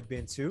restaurant that I've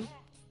been to.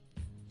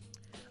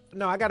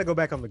 No, I got to go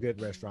back on the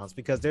good restaurants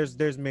because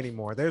there's many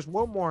more. There's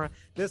one more.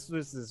 This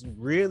was this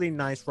really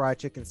nice fried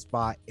chicken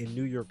spot in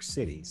New York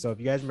City. So if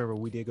you guys remember,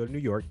 we did go to New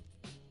York.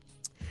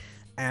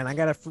 And I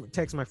got to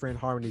text my friend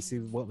Harmony to see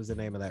what was the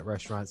name of that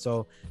restaurant.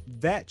 So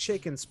that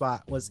chicken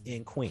spot was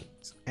in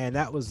Queens. And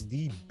that was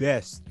the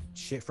best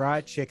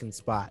fried chicken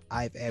spot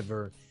I've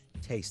ever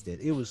tasted.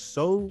 It was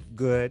so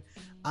good.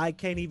 I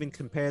can't even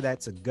compare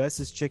that to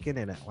Gus's Chicken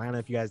in Atlanta.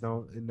 If you guys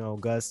don't know,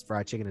 Gus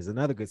Fried Chicken is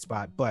another good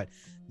spot. But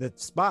the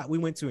spot we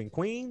went to in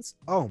Queens,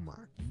 oh my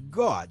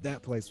God,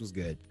 that place was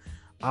good.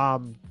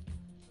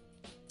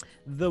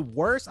 The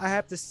worst, I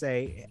have to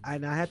say,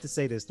 and I have to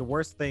say this, the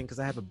worst thing, because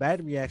I have a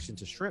bad reaction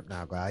to shrimp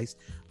now, guys.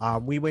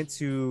 We went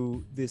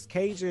to this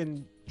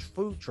Cajun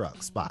food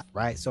truck spot,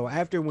 right? So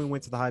after we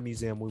went to the High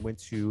Museum, we went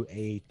to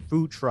a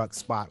food truck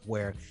spot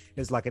where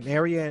it's like an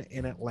area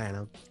in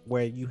Atlanta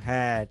where you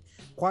had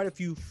quite a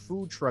few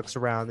food trucks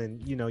around,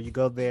 and you know, you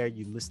go there,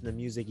 you listen to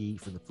music, you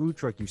eat from the food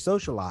truck, you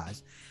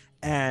socialize,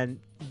 and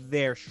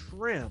their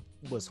shrimp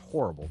was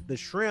horrible. The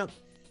shrimp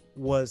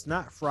was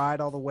not fried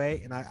all the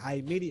way, and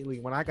I immediately,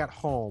 when I got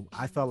home,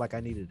 I felt like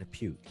I needed to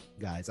puke,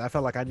 guys. I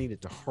felt like I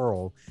needed to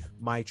hurl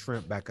my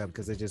shrimp back up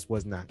because it just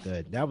was not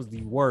good. That was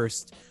the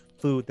worst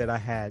food that I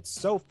had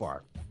so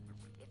far.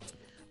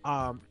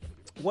 And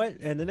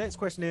the next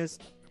question is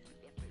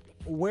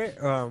what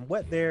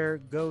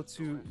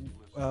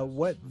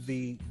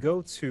the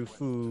go-to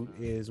food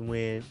is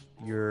when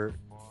you're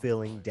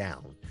feeling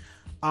down.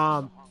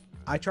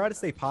 I try to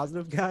stay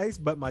positive, guys,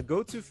 but my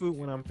go-to food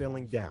when I'm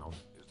feeling down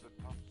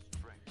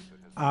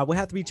would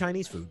have to be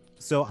Chinese food.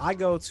 So I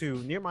go to,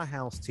 near my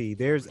house,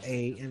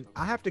 and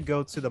I have to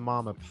go to the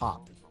mom and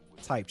pop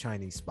type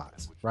Chinese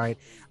spots, right?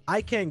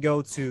 I can't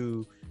go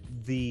to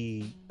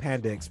the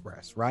Panda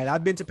Express, right?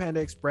 I've been to Panda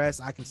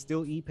Express. I can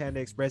still eat Panda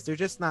Express. They're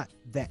just not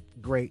that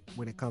great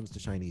when it comes to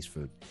Chinese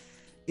food.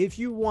 If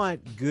you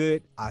want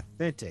good,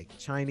 authentic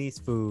Chinese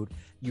food,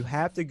 you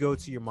have to go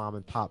to your mom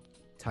and pop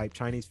type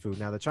Chinese food.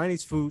 Now, the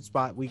Chinese food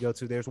spot we go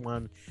to, there's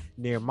one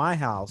near my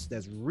house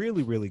that's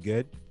really, really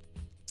good.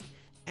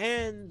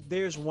 And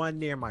there's one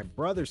near my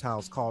brother's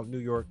house called New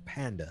York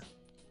Panda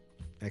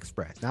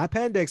Express. Not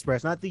Panda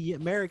Express, not the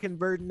American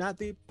version, not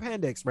the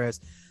Panda Express.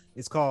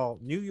 It's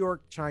called New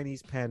York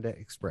Chinese Panda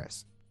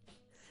Express.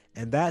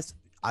 And that's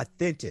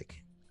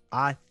authentic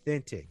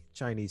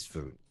Chinese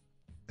food.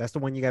 That's the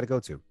one you got to go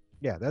to.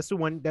 Yeah, that's the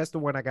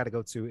one I got to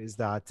go to, is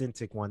the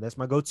authentic one. That's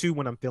my go-to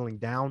when I'm feeling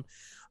down.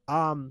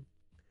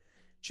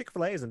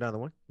 Chick-fil-A is another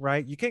one,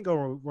 right? You can't go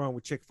wrong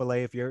with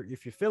Chick-fil-A if you're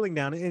feeling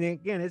down. And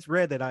again, it's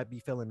rare that I'd be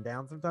feeling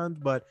down sometimes,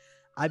 but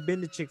I've been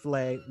to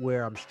Chick-fil-A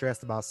where I'm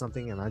stressed about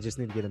something and I just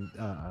need to get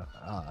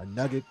a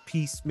nugget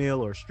piece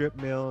meal or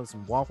strip meal and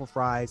some waffle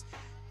fries.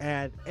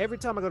 And every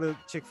time I go to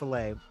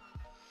Chick-fil-A,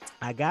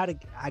 I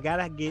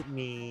gotta get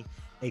me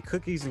a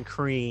cookies and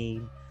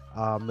cream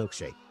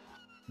milkshake,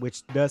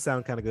 which does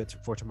sound kind of good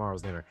for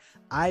tomorrow's dinner.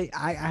 I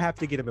have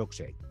to get a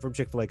milkshake from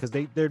Chick-fil-A because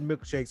their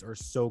milkshakes are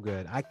so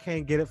good. I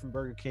can't get it from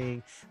Burger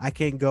King. I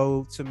can't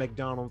go to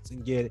McDonald's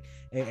and get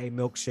a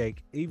milkshake,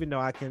 even though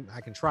I can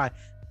try.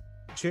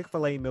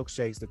 Chick-fil-A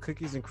milkshakes, the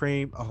cookies and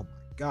cream, oh my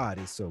God,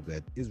 it's so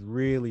good. It's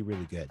really,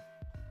 really good.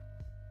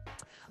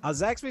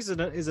 Zaxby's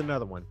is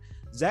another one.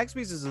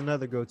 Zaxby's is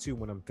another go-to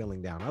when I'm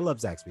feeling down. I love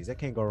Zaxby's. I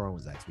can't go wrong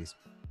with Zaxby's.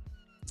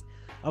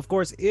 Of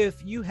course,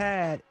 if you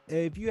have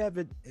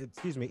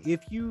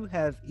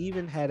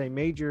even had a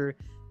major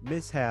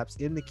mishaps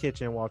in the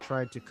kitchen while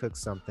trying to cook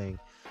something,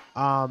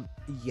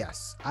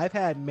 yes, I've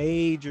had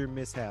major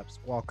mishaps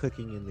while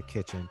cooking in the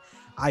kitchen.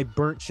 I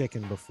burnt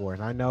chicken before,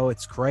 and I know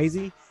it's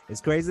crazy.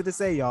 It's crazy to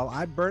say, y'all.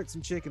 I burnt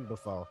some chicken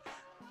before.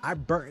 I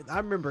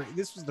remember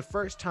this was the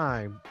first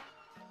time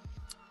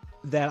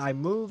that I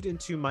moved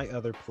into my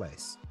other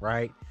place,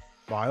 right?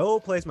 My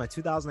old place, my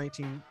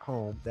 2018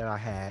 home that I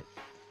had.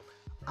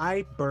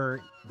 I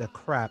burnt the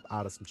crap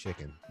out of some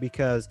chicken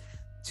because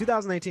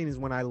 2018 is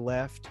when I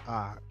left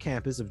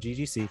campus of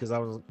GGC because I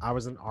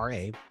was an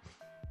RA.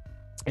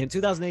 And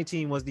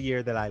 2018 was the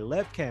year that I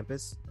left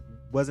campus,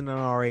 wasn't an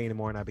RA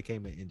anymore, and I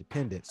became an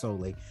independent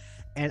solely.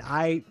 And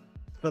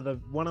for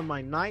one of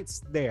my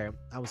nights there,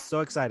 I was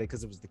so excited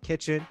because it was the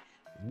kitchen,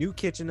 new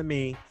kitchen to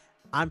me.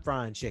 I'm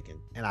frying chicken,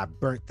 and I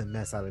burnt the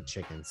mess out of the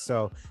chicken.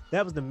 So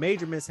that was the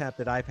major mishap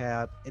that I've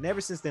had. And ever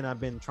since then,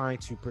 I've been trying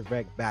to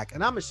perfect back.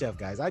 And I'm a chef,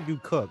 guys. I do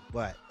cook,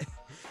 but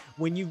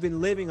when you've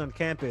been living on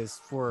campus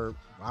for,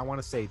 I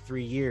want to say 4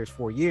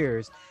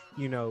 years,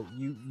 you know,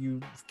 you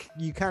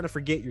kind of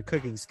forget your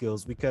cooking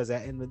skills because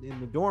in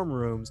the dorm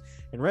rooms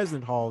and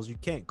resident halls, you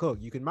can't cook.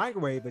 You can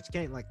microwave, but you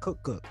can't like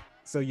cook.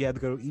 So you have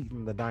to go eat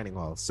in the dining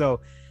hall. So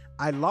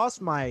I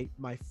lost my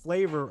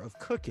flavor of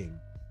cooking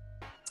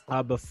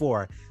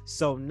before.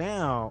 So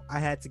now I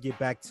had to get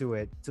back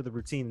to the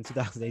routine in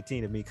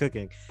 2018 of me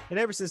cooking. And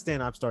ever since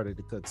then, I've started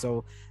to cook.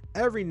 So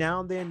every now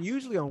and then,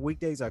 usually on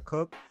weekdays, I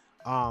cook.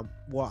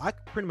 Well, I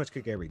pretty much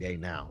cook every day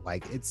now.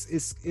 Like it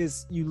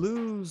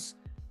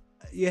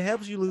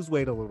helps you lose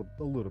weight a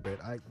little bit.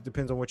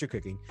 Depends on what you're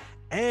cooking,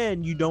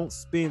 and you don't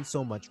spend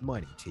so much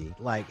money.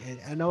 Like, and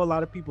I know a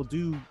lot of people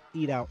do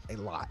eat out a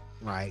lot,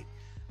 right?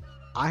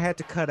 I had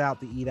to cut out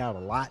the eat out a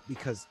lot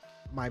because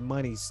my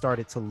money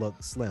started to look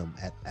slim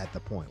at the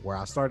point where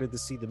I started to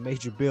see the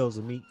major bills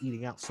of me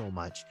eating out so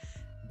much.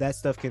 That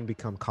stuff can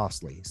become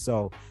costly.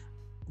 So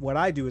what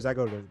I do is I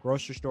go to the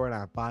grocery store and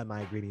I buy my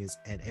ingredients,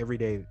 and every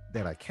day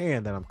that I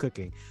can that I'm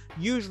cooking,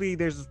 usually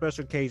there's a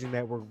special occasion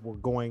that we're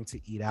going to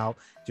eat out.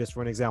 Just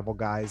for an example,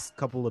 guys, a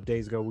couple of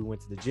days ago we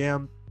went to the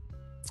gym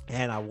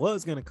and I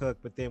was going to cook,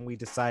 but then we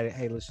decided,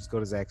 hey, let's just go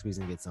to Zaxby's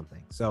and get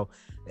something. So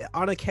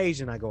on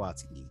occasion I go out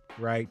to eat,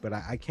 right? But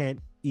I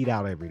can't eat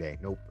out every day.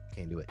 Nope,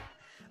 can't do it.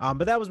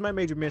 But that was my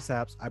major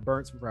mishaps. I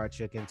burnt some fried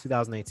chicken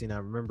 2018. I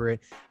remember it.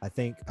 I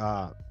think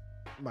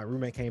my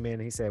roommate came in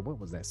and he said, what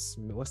was that?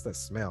 What's that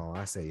smell?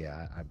 I said,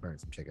 yeah, I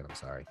burnt some chicken. I'm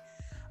sorry.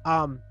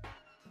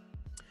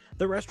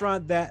 The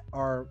restaurant that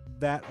are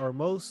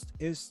most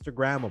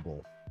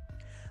Instagrammable.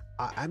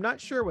 I'm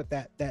not sure what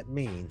that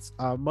means.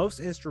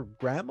 Most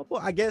Instagrammable,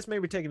 I guess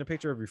maybe taking a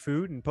picture of your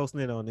food and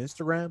posting it on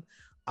Instagram.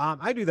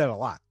 I do that a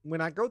lot.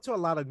 When I go to a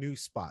lot of new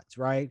spots,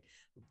 right?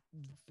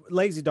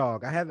 Lazy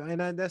Dog,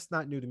 that's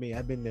not new to me.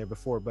 I've been there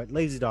before, but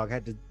Lazy Dog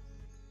had to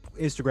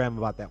Instagram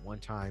about that one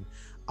time.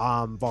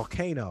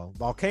 Volcano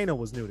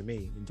was new to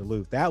me in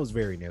Duluth. That was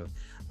very new.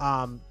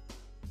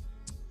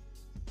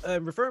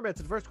 Referring back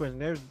to the first question,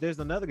 there's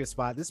another good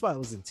spot. This spot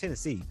was in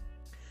Tennessee,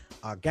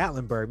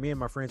 Gatlinburg. Me and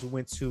my friends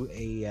went to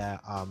a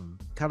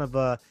kind of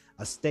a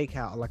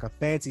steakhouse, like a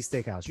fancy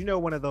steakhouse. You know,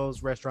 one of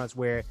those restaurants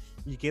where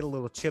you get a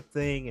little chip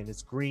thing and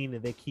it's green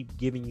and they keep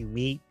giving you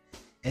meat.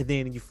 And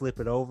then you flip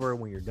it over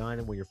when you're done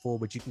and when you're full,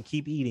 but you can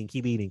keep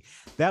eating.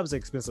 That was an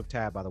expensive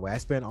tab, by the way. I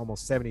spent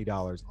almost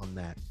 $70 on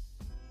that.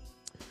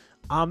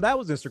 That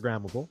was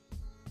Instagrammable.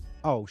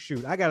 Oh,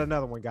 shoot. I got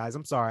another one, guys.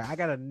 I'm sorry. I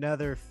got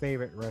another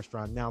favorite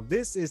restaurant. Now,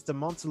 this is the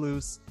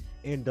Montelus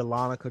in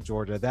Dahlonega,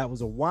 Georgia. That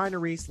was a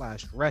winery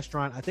 /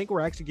 restaurant. I think we're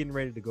actually getting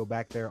ready to go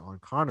back there on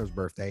Connor's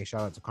birthday.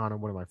 Shout out to Connor,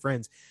 one of my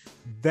friends.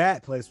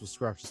 That place was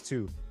scrumptious,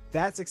 too.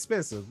 That's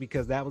expensive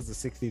because that was the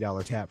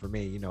 $60 tab for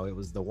me. You know, it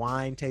was the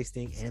wine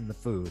tasting and the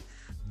food.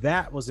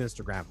 That was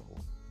Instagrammable.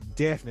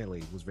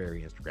 Definitely was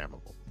very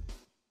Instagrammable.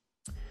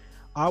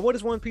 What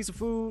is one piece of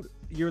food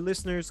your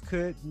listeners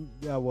could,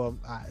 and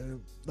I'm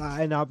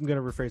going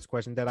to rephrase the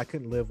question, that I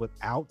couldn't live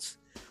without?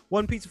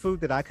 One piece of food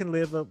that I can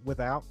live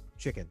without?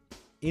 Chicken.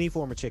 Any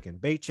form of chicken.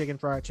 Baked chicken,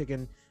 fried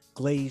chicken,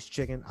 glazed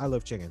chicken. I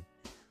love chicken.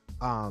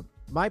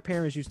 My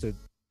parents used to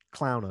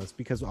clown us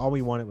because all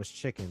we wanted was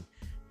chicken.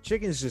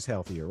 Chicken is just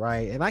healthier,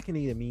 right? And I can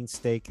eat a mean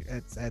steak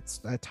at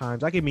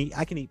times. I can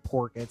eat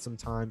pork at some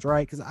times,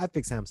 right? Because I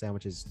fix ham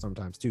sandwiches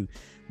sometimes too.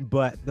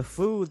 But the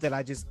food that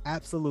I just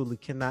absolutely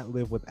cannot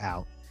live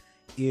without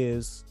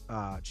is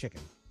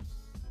chicken.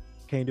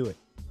 Can't do it.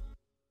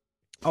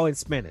 Oh, and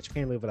spinach.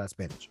 Can't live without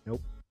spinach. Nope.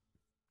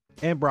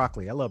 And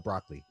broccoli. I love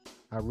broccoli.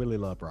 I really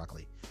love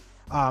broccoli.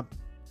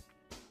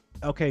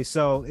 Okay,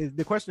 so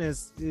the question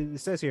is, it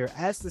says here,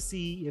 ask to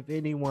see if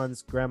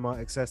anyone's grandma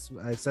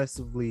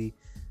excessively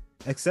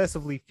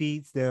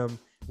feeds them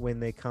when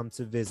they come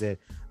to visit.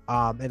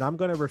 And I'm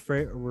going to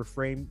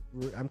reframe.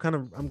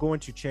 I'm going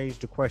to change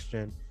the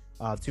question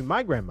to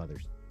my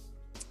grandmother's.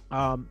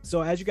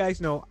 So as you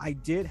guys know, I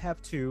did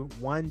have two.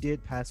 One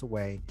did pass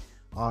away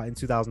in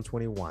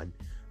 2021.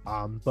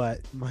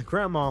 But my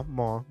grandma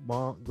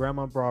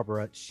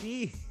Barbara,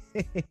 she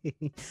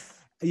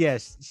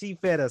yes, she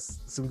fed us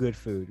some good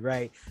food,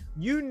 right?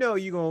 You know,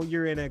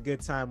 you're in a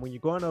good time when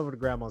you're going over to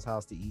grandma's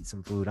house to eat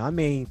some food. I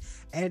mean,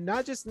 and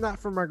not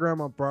for my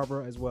grandma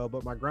Barbara as well,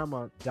 but my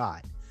grandma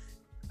died.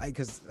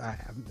 Because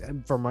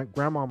from my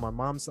grandma on my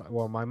mom's side,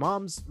 well, my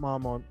mom's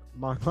mom on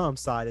my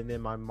mom's side, and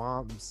then my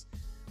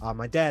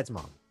dad's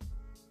mom.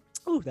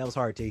 Ooh, that was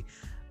hard, T.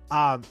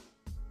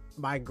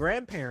 My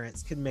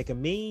grandparents could make a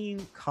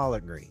mean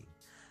collard green.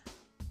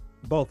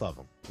 Both of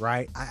them,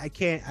 right? I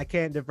can't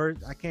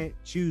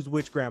choose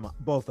which grandma.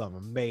 Both of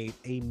them made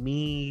a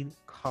mean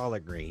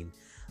collard green.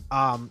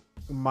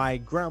 My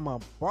grandma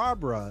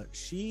Barbara,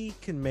 she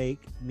can make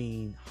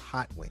mean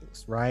hot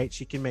wings, right?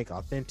 She can make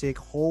authentic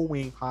whole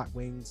wing hot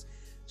wings,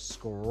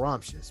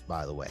 scrumptious,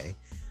 by the way.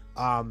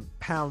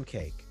 Pound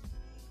cake.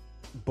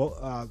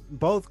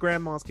 Both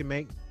grandmas can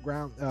make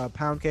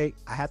pound cake.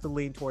 I have to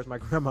lean towards my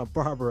grandma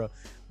Barbara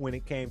when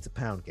it came to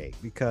pound cake,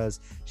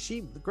 because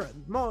she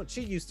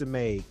used to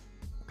make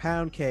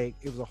pound cake.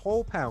 It was a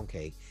whole pound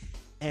cake,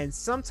 and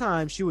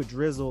sometimes she would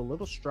drizzle a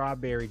little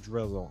strawberry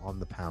drizzle on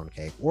the pound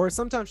cake, or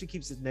sometimes she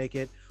keeps it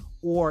naked,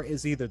 or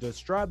is either the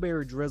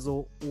strawberry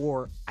drizzle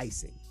or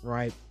icing,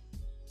 right?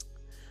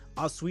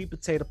 A sweet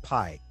potato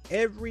pie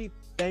every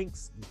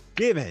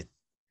Thanksgiving.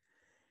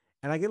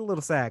 And I get a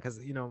little sad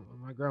because, you know,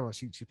 my grandma,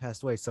 she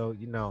passed away, so,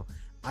 you know,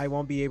 I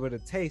won't be able to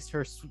taste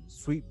her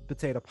sweet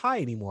potato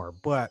pie anymore,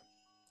 but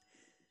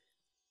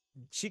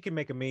she can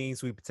make a mean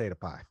sweet potato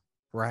pie,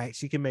 right?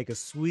 She can make a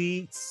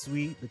sweet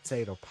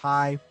potato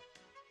pie.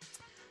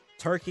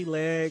 Turkey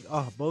leg.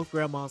 Oh, both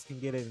grandmas can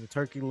get it in the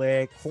turkey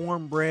leg.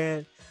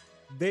 Cornbread.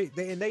 They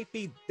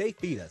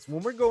feed us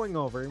when we're going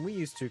over, and we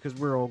used to, because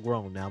we're all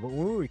grown now, but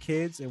when we were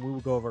kids and we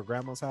would go over to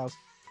grandma's house,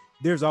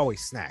 there's always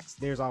snacks.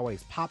 There's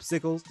always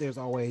popsicles.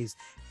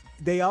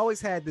 They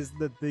always had this,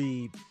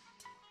 the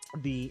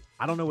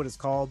I don't know what it's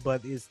called,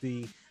 but it's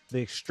the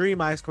extreme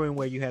ice cream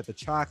where you had the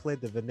chocolate,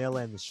 the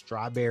vanilla, and the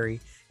strawberry.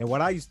 And what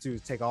I used to do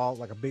is take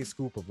a big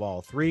scoop of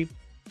all three.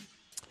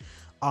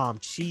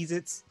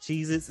 Cheez-Its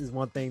is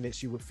one thing that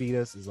she would feed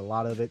us. Is a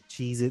lot of it.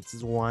 Cheez-Its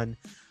is one.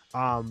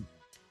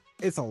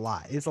 It's a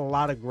lot. It's a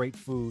lot of great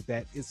food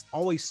that is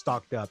always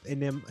stocked up.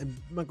 And then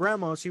my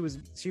grandma, she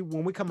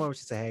when we come over,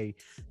 she said, "Hey,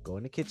 go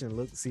in the kitchen and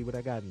look to see what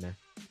I got in there.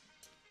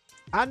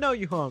 I know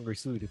you're hungry,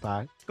 sweetie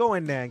pie. Go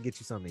in there and get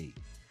you something to eat."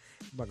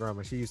 My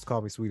grandma, she used to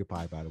call me sweetie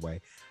pie, by the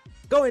way.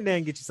 Go in there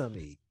and get you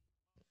something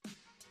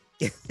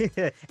to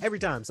eat. Every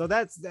time. So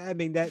that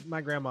my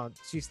grandma,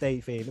 she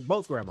stayed feeding.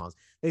 Both grandmas,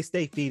 they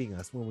stay feeding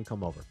us when we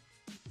come over.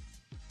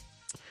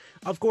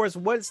 Of course,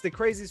 what's the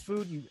craziest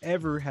food you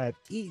ever had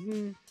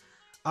eaten?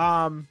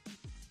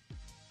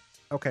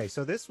 Okay,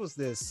 so this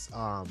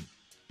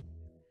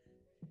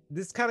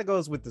kind of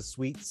goes with the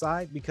sweet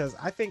side, because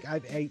I think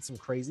I've ate some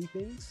crazy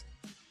things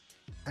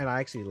and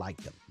I actually like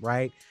them,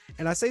 right?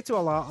 And I say to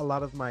a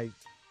lot of my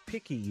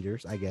picky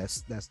eaters, I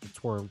guess that's the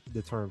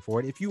term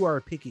for it. If you are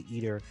a picky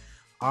eater,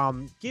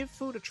 give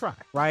food a try,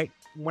 right?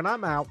 When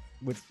I'm out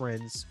with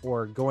friends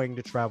or going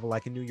to travel,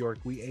 like in New York,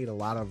 we ate a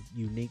lot of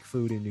unique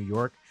food in New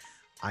York.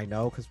 I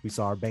know, because we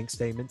saw our bank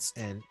statements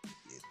and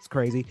it's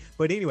crazy.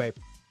 But anyway,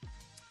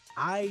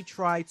 I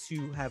try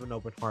to have an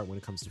open heart when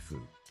it comes to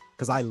food,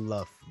 because I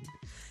love food.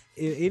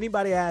 If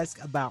anybody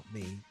asks about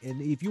me,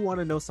 and if you want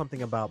to know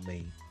something about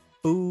me,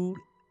 food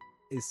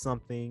is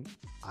something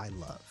I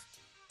love,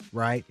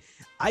 right?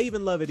 I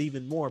even love it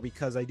even more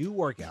because I do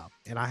work out,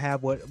 and I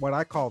have what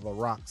I call the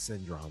Rock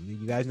syndrome. You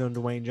guys know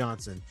Dwayne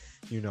Johnson,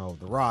 you know,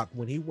 the Rock,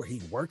 when he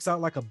works out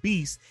like a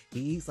beast, he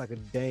eats like a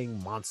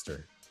dang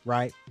monster,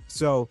 right?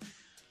 So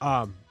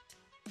I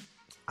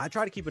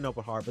try to keep an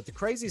open heart, but the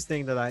craziest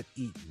thing that I've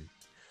eaten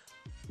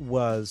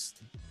was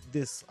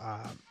this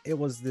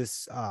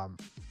and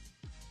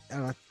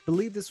I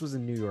believe this was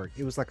in New York.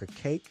 It was like a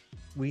cake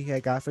we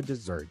had got for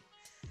dessert,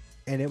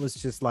 and it was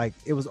just like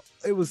it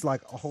was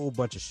like a whole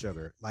bunch of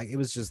sugar. Like, it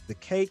was just the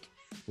cake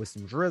with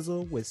some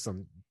drizzle, with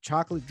some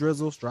chocolate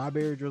drizzle,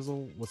 strawberry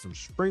drizzle, with some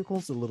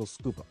sprinkles, a little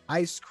scoop of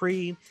ice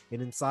cream,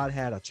 and inside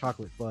had a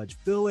chocolate fudge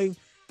filling.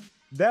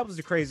 That was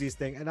the craziest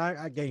thing, and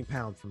I gained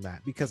pounds from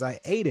that because I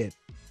ate it,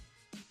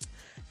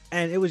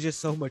 and it was just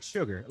so much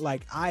sugar.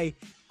 Like, I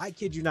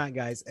kid you not,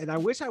 guys, and I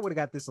wish I would have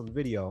got this on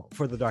video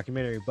for the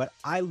documentary, but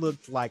I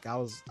looked like I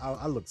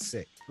looked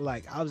sick.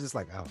 Like, I was just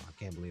like, oh, I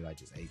can't believe I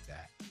just ate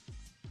that.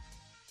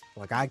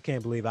 Like, I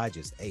can't believe I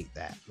just ate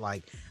that.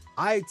 Like,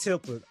 I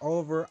tilted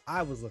over.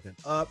 I was looking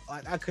up.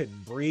 Like, I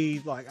couldn't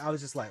breathe. Like, I was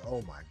just like,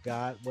 oh my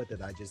God, what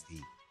did I just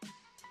eat?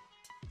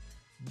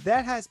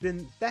 That has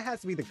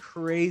to be the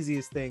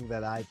craziest thing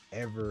that I've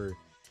ever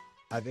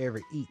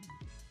eaten.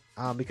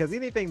 because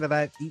anything that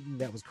I've eaten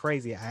that was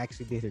crazy, I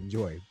actually did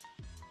enjoy.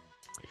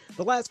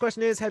 The last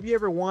question is: have you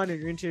ever won or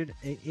entered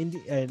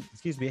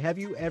have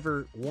you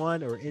ever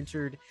won or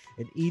entered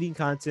an eating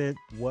contest?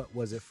 What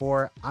was it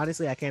for?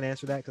 Honestly, I can't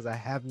answer that because I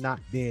have not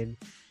been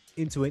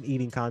into an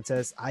eating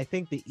contest. I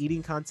think the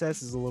eating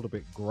contest is a little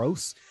bit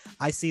gross.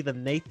 I see the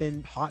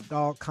Nathan hot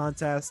dog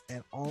contest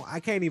and all. I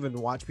can't even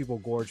watch people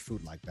gorge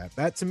food like that.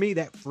 That to me,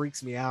 that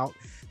freaks me out.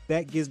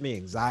 That gives me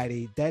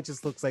anxiety. That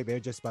just looks like they're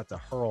just about to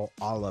hurl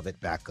all of it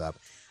back up.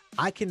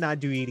 I cannot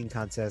do eating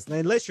contests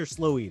unless you're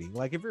slow eating.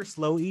 Like if you're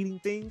slow eating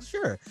things,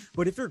 sure.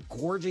 But if you're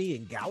gorging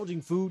and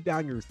gouging food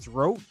down your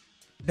throat,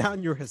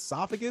 down your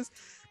esophagus,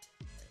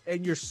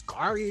 and you're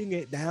scarring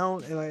it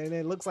down and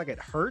it looks like it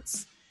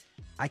hurts,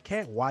 I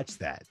can't watch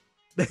that.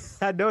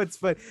 I know it's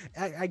fun.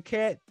 I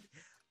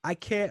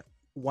can't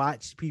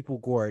watch people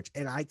gorge,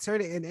 and I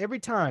turn it in every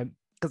time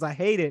because I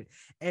hate it.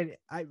 And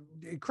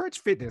Crunch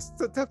Fitness,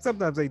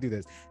 sometimes they do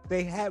this.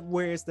 They have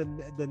where it's the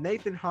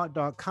Nathan hot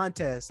dog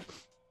contest.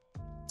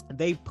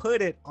 They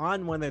put it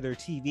on one of their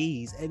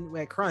TVs, and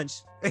at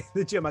Crunch,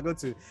 the gym I go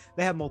to,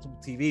 they have multiple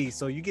TVs,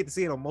 so you get to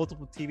see it on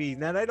multiple TVs.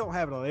 Now they don't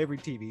have it on every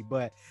TV,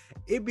 but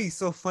it'd be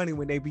so funny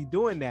when they be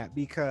doing that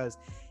because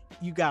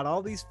you got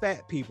all these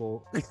fat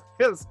people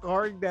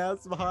scarring down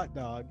some hot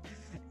dog,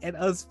 and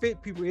us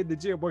fit people in the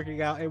gym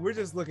working out, and we're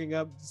just looking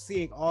up,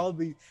 seeing all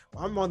the.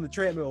 I'm on the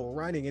treadmill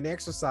running and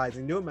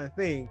exercising, doing my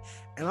thing,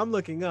 and I'm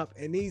looking up,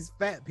 and these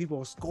fat people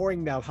are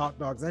scoring down hot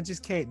dogs. I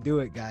just can't do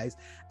it, guys.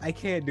 I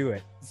can't do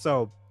it.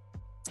 So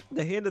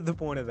the end of the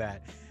point of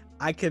that,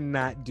 I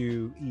cannot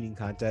do eating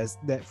contests.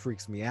 That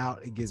freaks me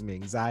out. It gives me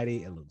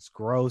anxiety. It looks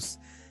gross.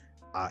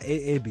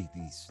 It'd be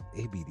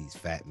these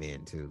fat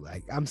men too.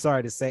 Like, I'm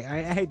sorry to say,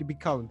 I hate to be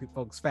calling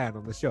folks fat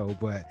on the show,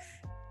 but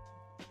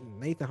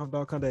Nathan hot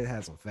dog contest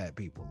has some fat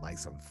people, like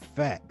some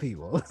fat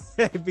people.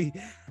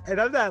 And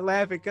I'm not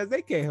laughing because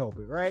they can't help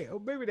it, right? Or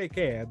maybe they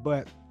can,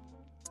 but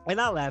and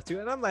I laugh too,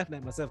 and I'm laughing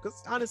at myself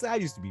because honestly, I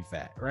used to be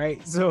fat,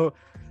 right? So,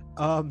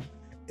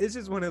 it's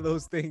just one of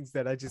those things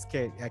that I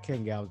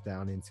can't gouge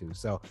down into.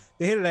 So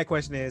the end of that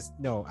question is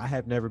no, I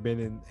have never been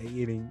in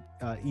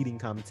a eating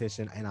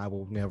competition, and I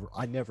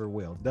never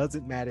will.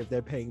 Doesn't matter if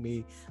they're paying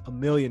me $1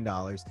 million.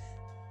 Well,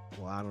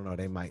 I don't know.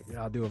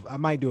 I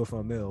might do it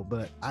for $1 million,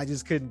 but I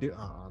just couldn't do.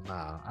 Oh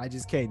no, I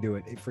just can't do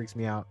it. It freaks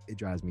me out. It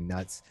drives me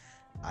nuts.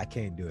 I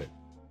can't do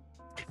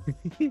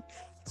it.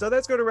 So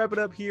that's going to wrap it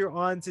up here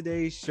on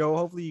today's show.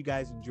 Hopefully you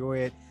guys enjoy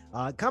it.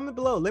 Comment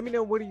below. Let me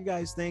know, what do you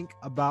guys think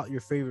about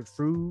your favorite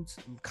foods?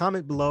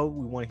 Comment below.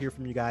 We want to hear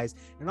from you guys.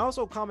 And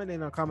also comment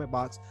in our comment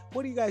box.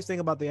 What do you guys think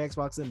about the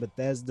Xbox and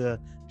Bethesda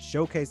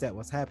showcase that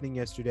was happening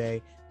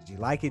yesterday? Did you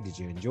like it? Did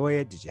you enjoy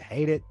it? Did you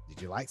hate it? Did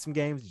you like some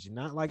games? Did you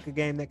not like a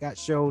game that got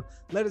showed?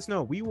 Let us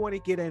know. We want to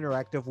get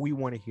interactive. We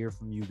want to hear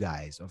from you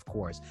guys, of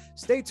course.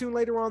 Stay tuned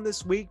later on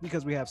this week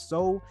because we have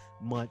so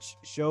much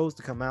shows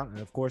to come out. And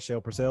of course,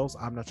 Shell Purcell's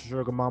I'm Not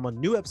Your Sugar Mama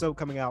new episode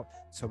coming out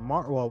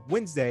tomorrow, well,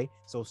 Wednesday.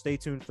 So stay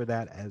tuned for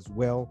that as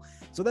well.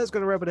 So that's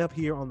going to wrap it up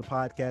here on the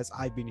podcast.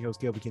 I've been your host,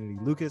 Kelby Kennedy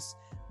Lucas.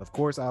 Of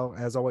course,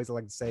 as always, I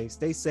like to say,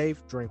 stay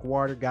safe, drink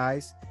water,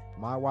 guys.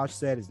 My watch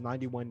said it's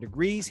 91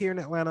 degrees here in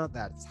Atlanta.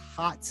 That's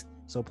hot.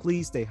 So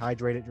please stay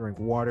hydrated, drink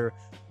water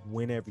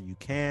whenever you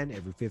can.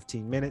 Every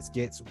 15 minutes,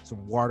 get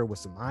some water with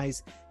some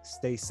ice.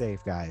 Stay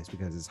safe, guys,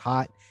 because it's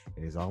hot.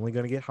 It is only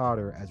going to get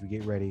hotter as we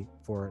get ready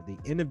for the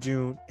end of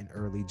June and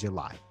early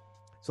July.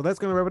 So that's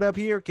going to wrap it up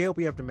here.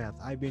 KLP Aftermath.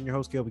 I've been your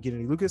host, Kelby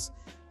Kennedy Lucas.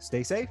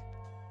 Stay safe.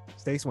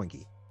 Stay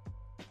swanky.